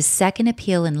 with his second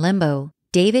appeal in limbo,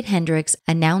 David Hendricks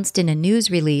announced in a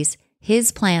news release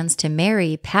his plans to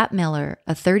marry Pat Miller,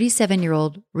 a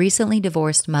 37-year-old recently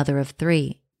divorced mother of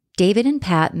 3. David and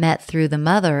Pat met through the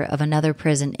mother of another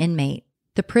prison inmate.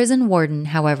 The prison warden,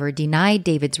 however, denied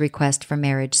David's request for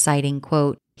marriage, citing,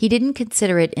 quote, he didn't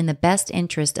consider it in the best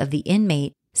interest of the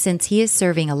inmate since he is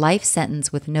serving a life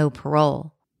sentence with no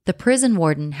parole. The prison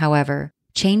warden, however,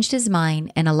 changed his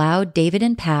mind and allowed David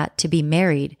and Pat to be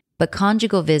married, but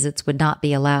conjugal visits would not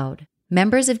be allowed.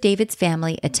 Members of David's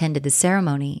family attended the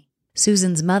ceremony.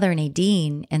 Susan's mother,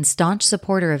 Nadine, and staunch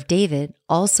supporter of David,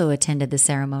 also attended the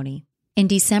ceremony. In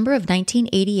December of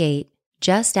 1988,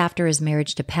 just after his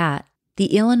marriage to Pat,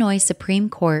 the Illinois Supreme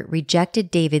Court rejected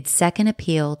David's second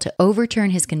appeal to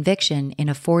overturn his conviction in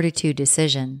a 4-2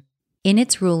 decision. In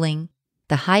its ruling,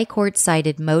 the High Court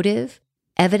cited motive,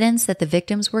 evidence that the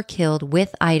victims were killed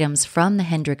with items from the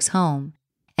Hendricks home,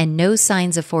 and no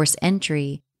signs of forced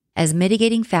entry as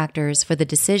mitigating factors for the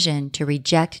decision to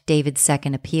reject David's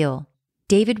second appeal.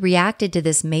 David reacted to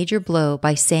this major blow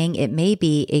by saying it may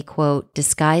be a, quote,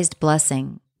 disguised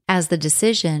blessing, as the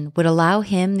decision would allow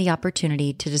him the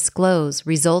opportunity to disclose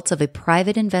results of a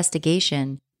private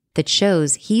investigation that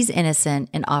shows he's innocent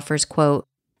and offers, quote,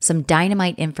 some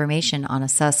dynamite information on a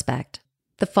suspect.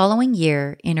 The following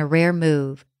year, in a rare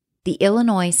move, the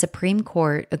Illinois Supreme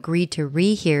Court agreed to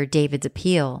rehear David's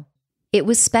appeal. It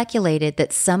was speculated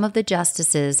that some of the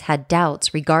justices had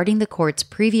doubts regarding the court's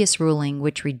previous ruling,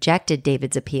 which rejected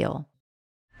David's appeal.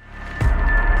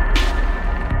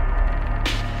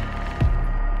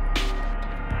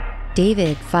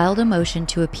 David filed a motion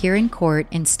to appear in court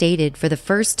and stated for the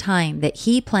first time that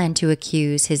he planned to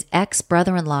accuse his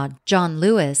ex-brother-in-law, John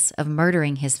Lewis, of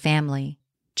murdering his family.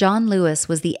 John Lewis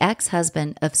was the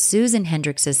ex-husband of Susan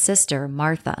Hendricks' sister,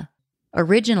 Martha.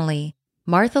 Originally,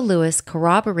 Martha Lewis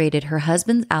corroborated her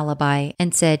husband's alibi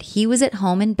and said he was at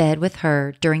home in bed with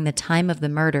her during the time of the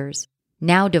murders.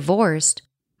 Now divorced,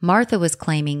 Martha was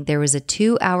claiming there was a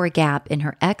 2-hour gap in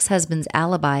her ex-husband's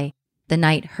alibi the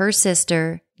night her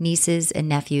sister, nieces, and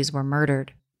nephews were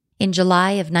murdered. In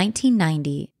July of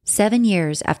 1990, 7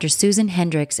 years after Susan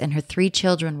Hendricks and her 3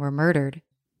 children were murdered,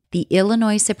 the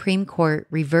Illinois Supreme Court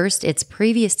reversed its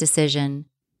previous decision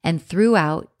and threw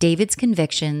out David's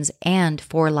convictions and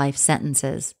 4 life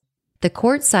sentences. The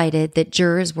court cited that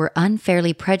jurors were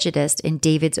unfairly prejudiced in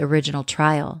David's original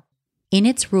trial. In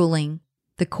its ruling,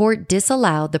 the court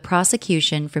disallowed the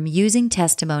prosecution from using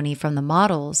testimony from the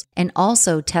models and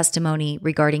also testimony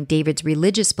regarding David's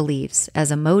religious beliefs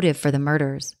as a motive for the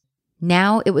murders.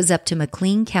 Now it was up to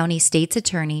McLean County State's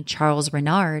Attorney Charles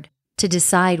Renard to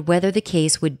decide whether the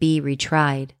case would be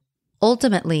retried.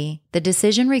 Ultimately, the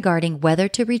decision regarding whether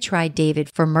to retry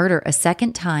David for murder a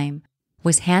second time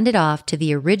was handed off to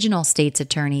the original state's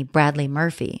attorney, Bradley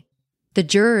Murphy. The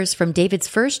jurors from David's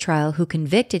first trial who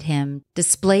convicted him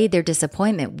displayed their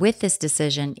disappointment with this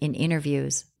decision in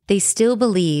interviews. They still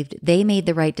believed they made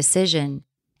the right decision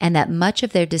and that much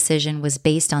of their decision was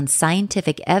based on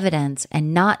scientific evidence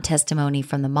and not testimony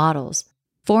from the models.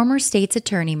 Former state's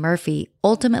attorney Murphy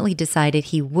ultimately decided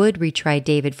he would retry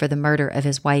David for the murder of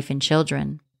his wife and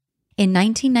children. In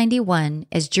 1991,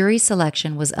 as jury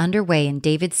selection was underway in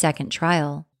David's second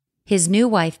trial, his new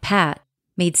wife, Pat,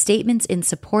 made statements in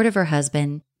support of her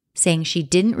husband, saying she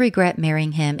didn't regret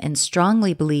marrying him and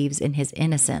strongly believes in his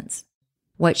innocence.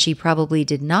 What she probably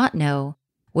did not know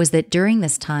was that during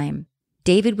this time,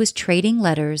 David was trading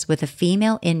letters with a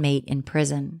female inmate in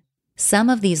prison. Some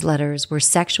of these letters were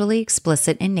sexually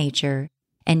explicit in nature,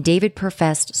 and David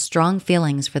professed strong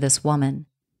feelings for this woman.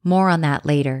 More on that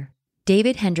later.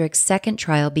 David Hendricks' second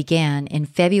trial began in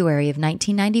February of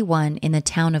 1991 in the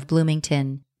town of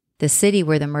Bloomington, the city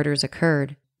where the murders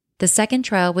occurred. The second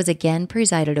trial was again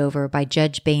presided over by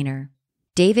Judge Boehner.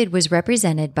 David was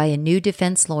represented by a new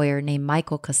defense lawyer named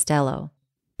Michael Costello.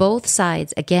 Both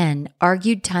sides again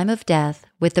argued time of death,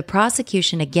 with the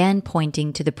prosecution again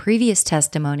pointing to the previous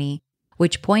testimony,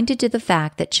 which pointed to the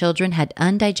fact that children had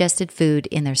undigested food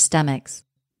in their stomachs.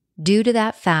 Due to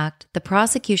that fact, the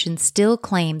prosecution still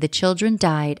claimed the children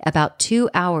died about 2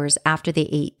 hours after they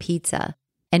ate pizza,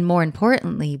 and more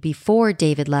importantly, before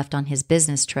David left on his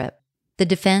business trip. The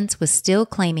defense was still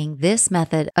claiming this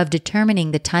method of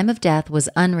determining the time of death was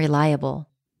unreliable.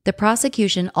 The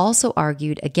prosecution also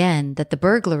argued again that the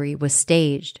burglary was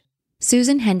staged.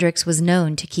 Susan Hendricks was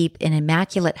known to keep an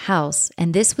immaculate house,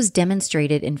 and this was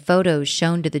demonstrated in photos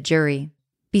shown to the jury.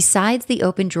 Besides the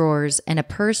open drawers and a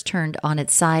purse turned on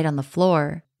its side on the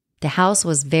floor, the house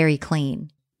was very clean.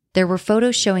 There were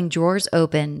photos showing drawers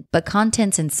open, but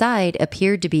contents inside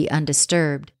appeared to be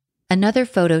undisturbed. Another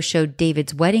photo showed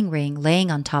David's wedding ring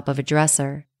laying on top of a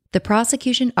dresser. The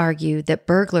prosecution argued that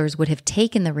burglars would have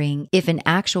taken the ring if an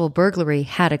actual burglary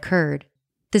had occurred.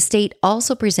 The state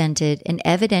also presented an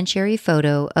evidentiary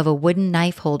photo of a wooden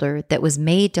knife holder that was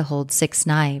made to hold 6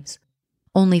 knives.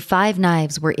 Only 5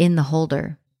 knives were in the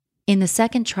holder. In the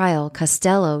second trial,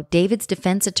 Costello, David's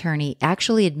defense attorney,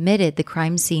 actually admitted the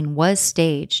crime scene was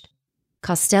staged.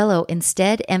 Costello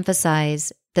instead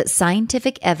emphasized that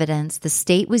scientific evidence the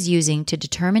state was using to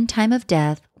determine time of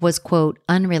death was, quote,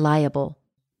 unreliable.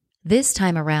 This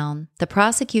time around, the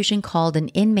prosecution called an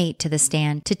inmate to the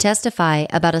stand to testify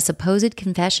about a supposed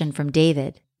confession from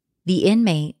David. The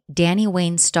inmate, Danny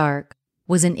Wayne Stark,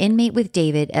 was an inmate with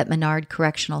David at Menard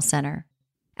Correctional Center.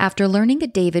 After learning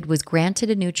that David was granted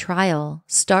a new trial,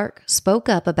 Stark spoke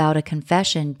up about a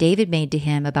confession David made to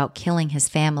him about killing his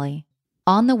family.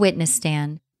 On the witness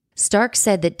stand, Stark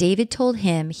said that David told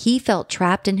him he felt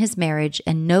trapped in his marriage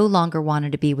and no longer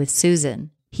wanted to be with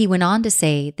Susan. He went on to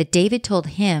say that David told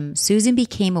him Susan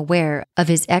became aware of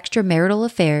his extramarital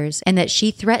affairs and that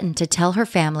she threatened to tell her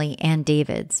family and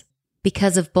David's.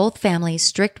 Because of both families'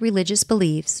 strict religious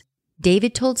beliefs,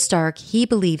 David told Stark he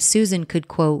believed Susan could,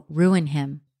 quote, ruin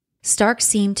him. Stark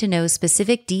seemed to know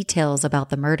specific details about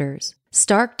the murders.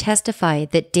 Stark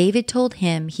testified that David told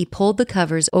him he pulled the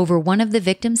covers over one of the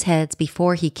victims' heads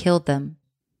before he killed them.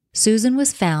 Susan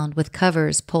was found with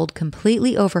covers pulled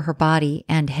completely over her body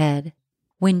and head.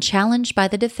 When challenged by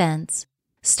the defense,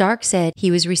 Stark said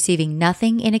he was receiving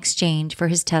nothing in exchange for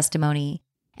his testimony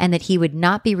and that he would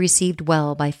not be received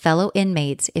well by fellow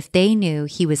inmates if they knew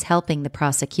he was helping the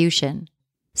prosecution.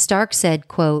 Stark said,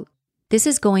 quote, "This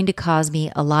is going to cause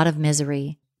me a lot of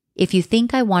misery. If you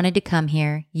think I wanted to come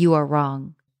here, you are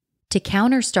wrong." To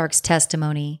counter Stark's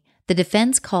testimony, the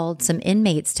defense called some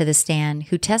inmates to the stand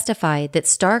who testified that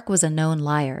Stark was a known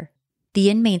liar. The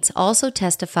inmates also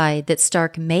testified that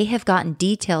Stark may have gotten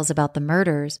details about the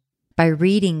murders by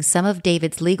reading some of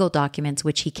David's legal documents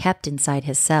which he kept inside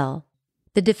his cell.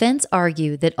 The defense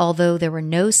argued that although there were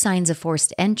no signs of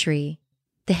forced entry,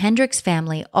 the Hendricks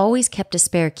family always kept a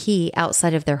spare key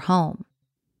outside of their home.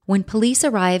 When police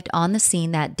arrived on the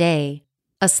scene that day,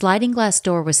 a sliding glass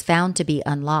door was found to be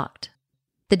unlocked.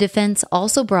 The defense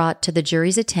also brought to the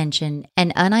jury's attention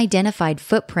an unidentified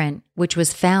footprint which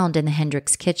was found in the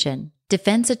Hendricks kitchen.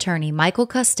 Defense attorney Michael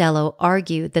Costello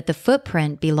argued that the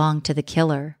footprint belonged to the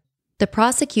killer. The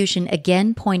prosecution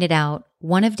again pointed out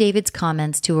one of David's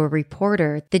comments to a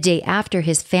reporter the day after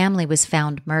his family was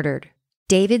found murdered.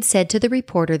 David said to the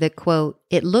reporter that, quote,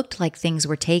 "It looked like things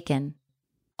were taken."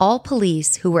 All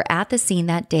police who were at the scene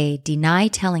that day deny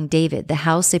telling David the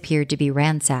house appeared to be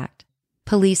ransacked.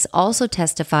 Police also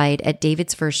testified at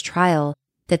David's first trial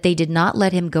that they did not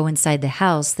let him go inside the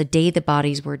house the day the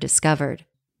bodies were discovered.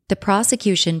 The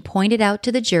prosecution pointed out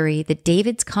to the jury that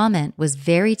David's comment was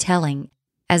very telling,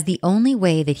 as the only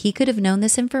way that he could have known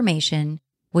this information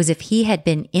was if he had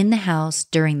been in the house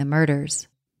during the murders.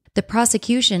 The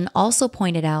prosecution also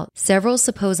pointed out several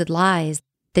supposed lies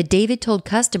that David told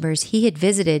customers he had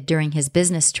visited during his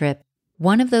business trip.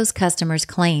 One of those customers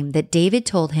claimed that David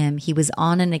told him he was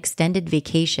on an extended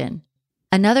vacation.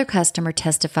 Another customer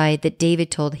testified that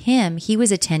David told him he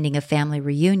was attending a family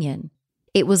reunion.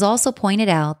 It was also pointed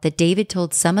out that David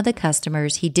told some of the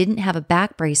customers he didn't have a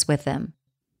back brace with him.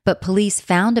 But police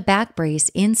found a back brace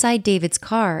inside David's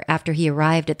car after he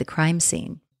arrived at the crime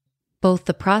scene. Both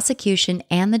the prosecution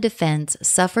and the defense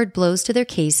suffered blows to their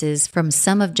cases from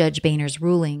some of Judge Boehner's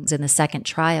rulings in the second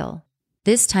trial.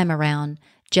 This time around,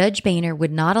 Judge Boehner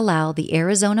would not allow the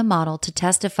Arizona model to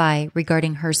testify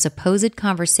regarding her supposed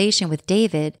conversation with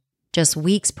David just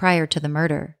weeks prior to the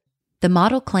murder. The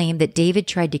model claimed that David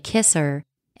tried to kiss her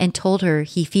and told her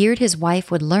he feared his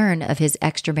wife would learn of his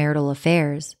extramarital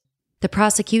affairs. The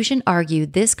prosecution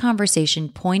argued this conversation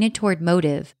pointed toward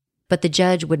motive, but the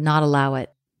judge would not allow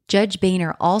it. Judge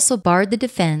Boehner also barred the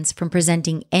defense from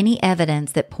presenting any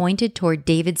evidence that pointed toward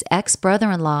David's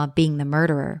ex-brother-in-law being the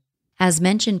murderer. As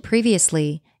mentioned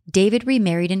previously, David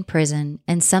remarried in prison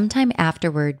and sometime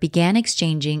afterward began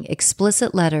exchanging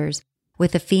explicit letters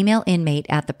with a female inmate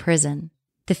at the prison.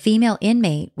 The female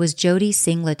inmate was Jody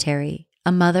Singletary,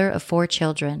 a mother of 4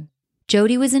 children.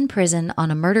 Jody was in prison on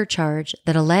a murder charge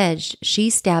that alleged she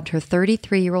stabbed her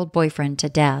 33-year-old boyfriend to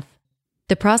death.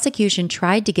 The prosecution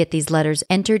tried to get these letters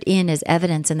entered in as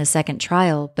evidence in the second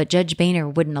trial, but Judge Boehner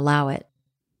wouldn't allow it.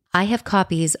 I have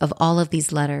copies of all of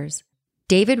these letters.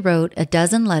 David wrote a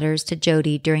dozen letters to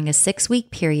Jody during a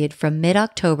 6-week period from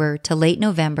mid-October to late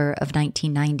November of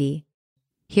 1990.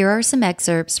 Here are some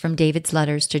excerpts from David's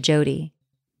letters to Jody.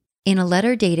 In a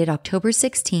letter dated October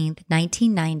 16,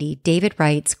 1990, David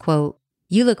writes, quote,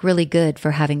 "You look really good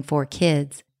for having 4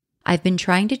 kids. I've been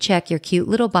trying to check your cute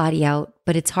little body out,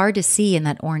 but it's hard to see in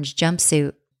that orange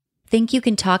jumpsuit. Think you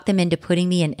can talk them into putting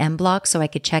me in M Block so I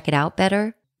could check it out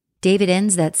better?" David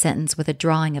ends that sentence with a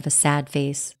drawing of a sad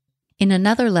face. In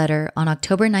another letter on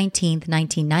October 19,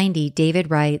 1990, David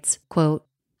writes, quote,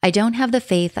 "I don't have the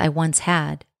faith I once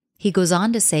had." He goes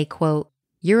on to say, quote,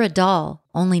 "You're a doll,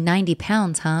 only 90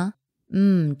 pounds, huh?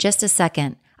 Just a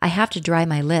second. I have to dry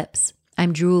my lips.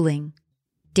 I'm drooling."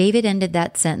 David ended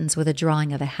that sentence with a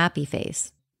drawing of a happy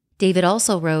face. David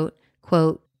also wrote,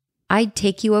 quote, "I'd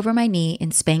take you over my knee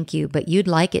and spank you, but you'd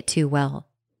like it too well."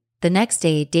 The next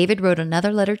day, David wrote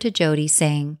another letter to Jody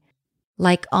saying,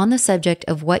 "Like on the subject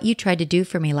of what you tried to do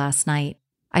for me last night,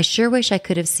 I sure wish I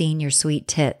could have seen your sweet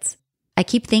tits. I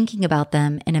keep thinking about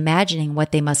them and imagining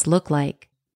what they must look like."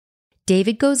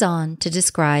 David goes on to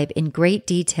describe in great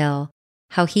detail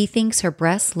how he thinks her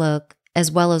breasts look,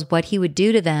 as well as what he would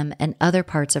do to them and other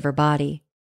parts of her body.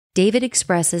 David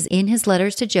expresses in his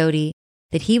letters to Jody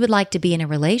that he would like to be in a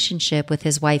relationship with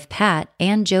his wife Pat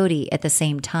and Jody at the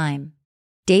same time.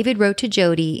 David wrote to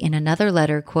Jody in another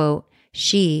letter, quote,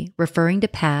 "She, referring to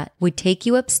Pat, would take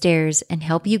you upstairs and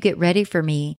help you get ready for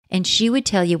me, and she would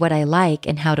tell you what I like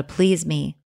and how to please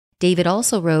me." David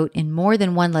also wrote in more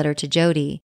than one letter to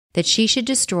Jody that she should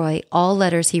destroy all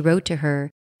letters he wrote to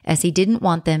her, as he didn't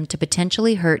want them to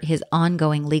potentially hurt his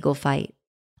ongoing legal fight.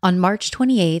 On March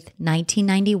 28,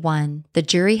 1991, the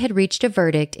jury had reached a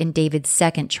verdict in David's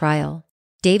second trial.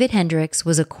 David Hendricks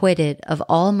was acquitted of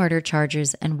all murder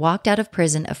charges and walked out of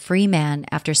prison a free man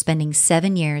after spending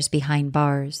 7 years behind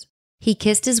bars. He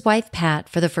kissed his wife Pat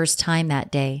for the first time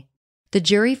that day. The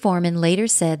jury foreman later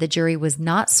said the jury was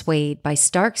not swayed by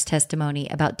Stark's testimony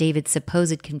about David's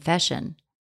supposed confession.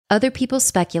 Other people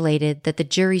speculated that the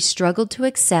jury struggled to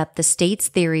accept the state's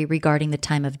theory regarding the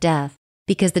time of death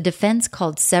because the defense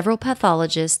called several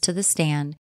pathologists to the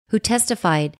stand who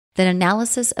testified that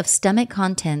analysis of stomach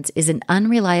contents is an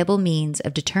unreliable means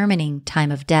of determining time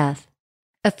of death.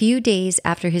 A few days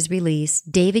after his release,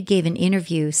 David gave an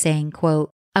interview saying, quote,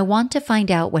 "I want to find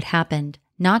out what happened.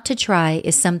 Not to try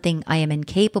is something I am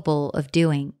incapable of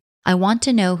doing. I want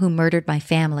to know who murdered my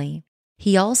family."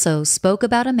 He also spoke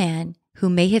about a man who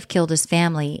may have killed his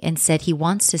family and said he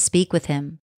wants to speak with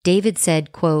him. David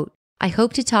said, quote, "I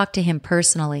hope to talk to him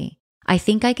personally. I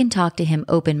think I can talk to him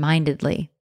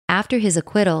open-mindedly." After his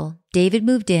acquittal, David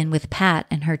moved in with Pat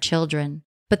and her children,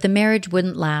 but the marriage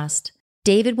wouldn't last.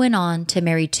 David went on to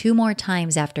marry 2 more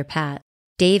times after Pat.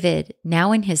 David,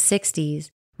 now in his 60s,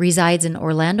 resides in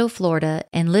Orlando, Florida,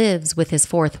 and lives with his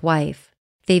 4th wife.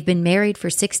 They've been married for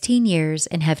 16 years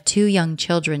and have 2 young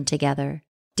children together.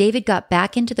 David got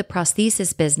back into the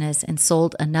prosthesis business and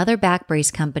sold another back brace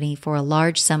company for a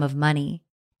large sum of money.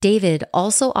 David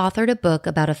also authored a book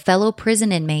about a fellow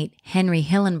prison inmate, Henry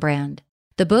Hillenbrand.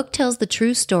 The book tells the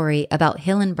true story about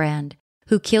Hillenbrand,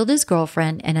 who killed his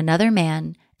girlfriend and another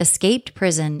man, escaped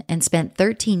prison, and spent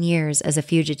 13 years as a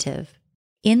fugitive.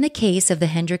 In the case of the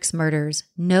Hendricks murders,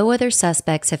 no other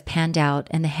suspects have panned out,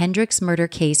 and the Hendricks murder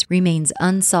case remains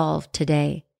unsolved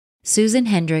today. Susan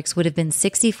Hendricks would have been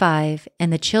 65,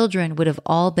 and the children would have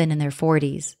all been in their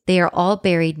 40s. They are all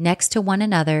buried next to one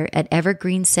another at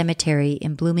Evergreen Cemetery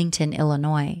in Bloomington,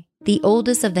 Illinois. The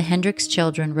oldest of the Hendricks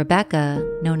children, Rebecca,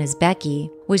 known as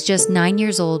Becky, was just 9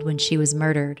 years old when she was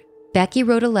murdered. Becky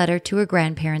wrote a letter to her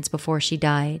grandparents before she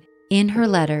died. In her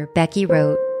letter, Becky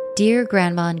wrote, "Dear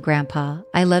Grandma and Grandpa,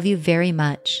 I love you very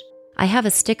much. I have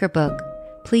a sticker book.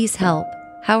 Please help.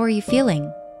 How are you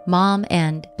feeling? Mom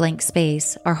and blank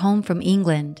space are home from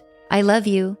England. I love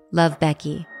you. Love,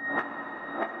 Becky."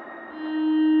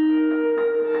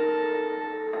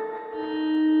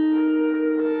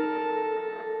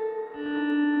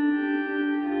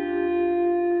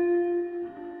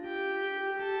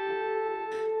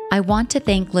 I want to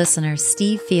thank listener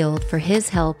Steve Field for his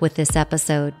help with this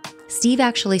episode. Steve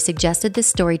actually suggested this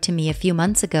story to me a few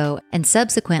months ago and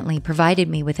subsequently provided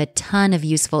me with a ton of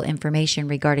useful information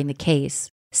regarding the case.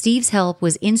 Steve's help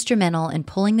was instrumental in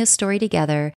pulling this story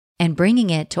together and bringing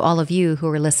it to all of you who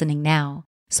are listening now.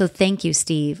 So thank you,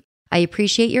 Steve. I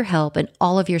appreciate your help and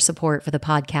all of your support for the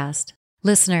podcast.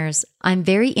 Listeners, I'm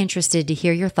very interested to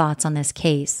hear your thoughts on this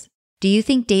case. Do you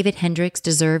think David Hendricks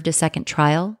deserved a second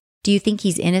trial? Do you think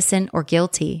he's innocent or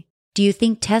guilty? Do you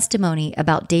think testimony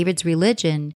about David's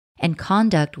religion and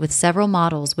conduct with several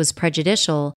models was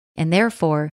prejudicial and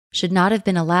therefore should not have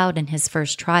been allowed in his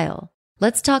first trial?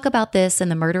 Let's talk about this in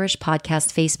the Murderish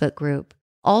Podcast Facebook group.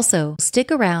 Also,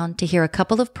 stick around to hear a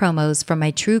couple of promos from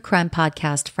my true crime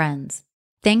podcast friends.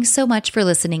 Thanks so much for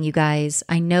listening, you guys.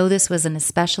 I know this was an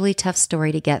especially tough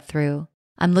story to get through.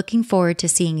 I'm looking forward to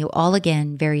seeing you all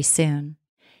again very soon.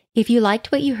 If you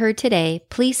liked what you heard today,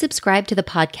 please subscribe to the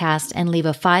podcast and leave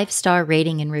a 5-star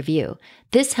rating and review.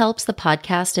 This helps the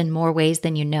podcast in more ways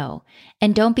than you know.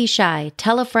 And don't be shy.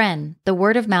 Tell a friend. The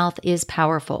word of mouth is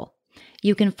powerful.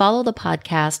 You can follow the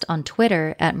podcast on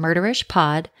Twitter at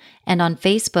MurderishPod and on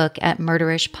Facebook at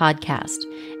Murderish Podcast.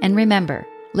 And remember,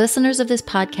 listeners of this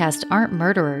podcast aren't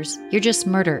murderers. You're just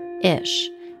murder-ish.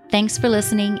 Thanks for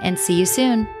listening and see you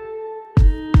soon.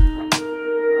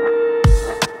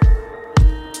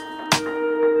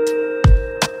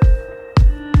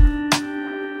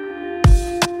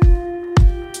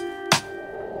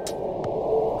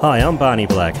 Hi, I'm Barney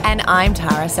Black. And I'm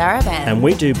Tara Saravan. And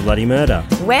we do Bloody Murder.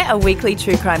 We're a weekly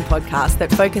true crime podcast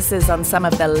that focuses on some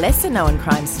of the lesser-known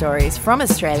crime stories from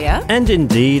Australia. And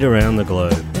indeed around the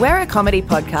globe. We're a comedy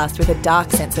podcast with a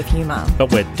dark sense of humour.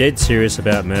 But we're dead serious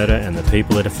about murder and the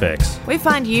people it affects. We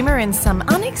find humour in some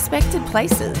unexpected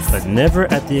places. But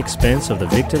never at the expense of the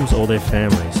victims or their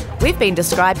families. We've been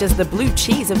described as the blue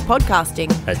cheese of podcasting.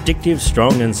 Addictive,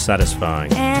 strong and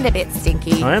satisfying. And a bit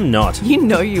stinky. I am not. You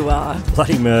know you are.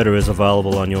 Bloody Murder is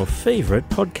available on your favourite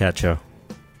podcatcher.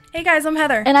 Hey guys, I'm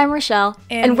Heather. And I'm Rochelle.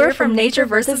 And we're from Nature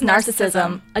vs.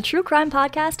 Narcissism, a true crime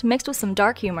podcast mixed with some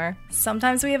dark humor.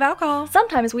 Sometimes we have alcohol.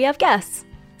 Sometimes we have guests.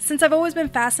 Since I've always been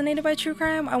fascinated by true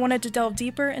crime, I wanted to delve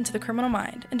deeper into the criminal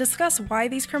mind and discuss why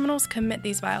these criminals commit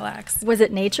these vile acts. Was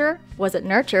it nature? Was it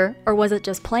nurture? Or was it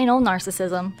just plain old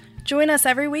narcissism? Join us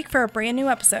every week for a brand new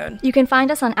episode. You can find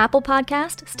us on Apple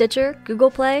Podcast, Stitcher, Google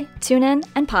Play, TuneIn,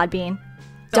 and Podbean.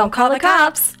 Don't call the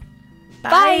cops!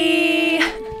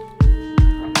 Bye!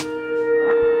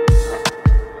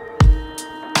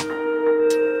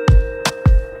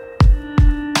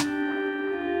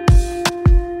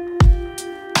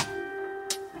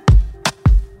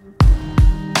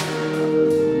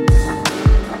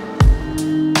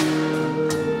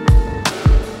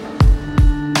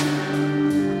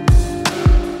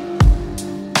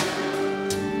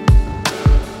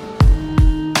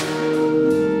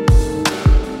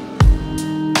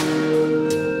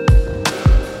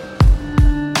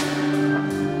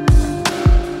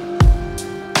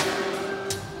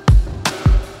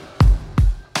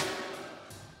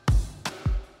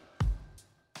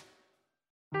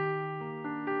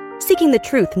 Seeking the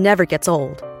truth never gets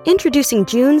old. Introducing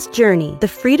June's Journey, the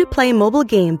free-to-play mobile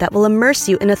game that will immerse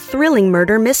you in a thrilling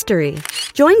murder mystery.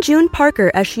 Join June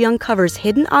Parker as she uncovers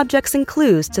hidden objects and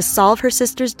clues to solve her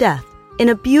sister's death in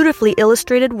a beautifully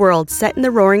illustrated world set in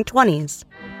the Roaring '20s.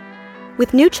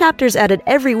 With new chapters added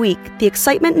every week, the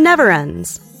excitement never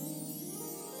ends.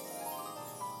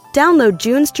 Download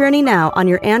June's Journey now on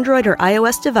your Android or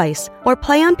iOS device or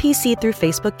play on PC through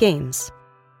Facebook Games.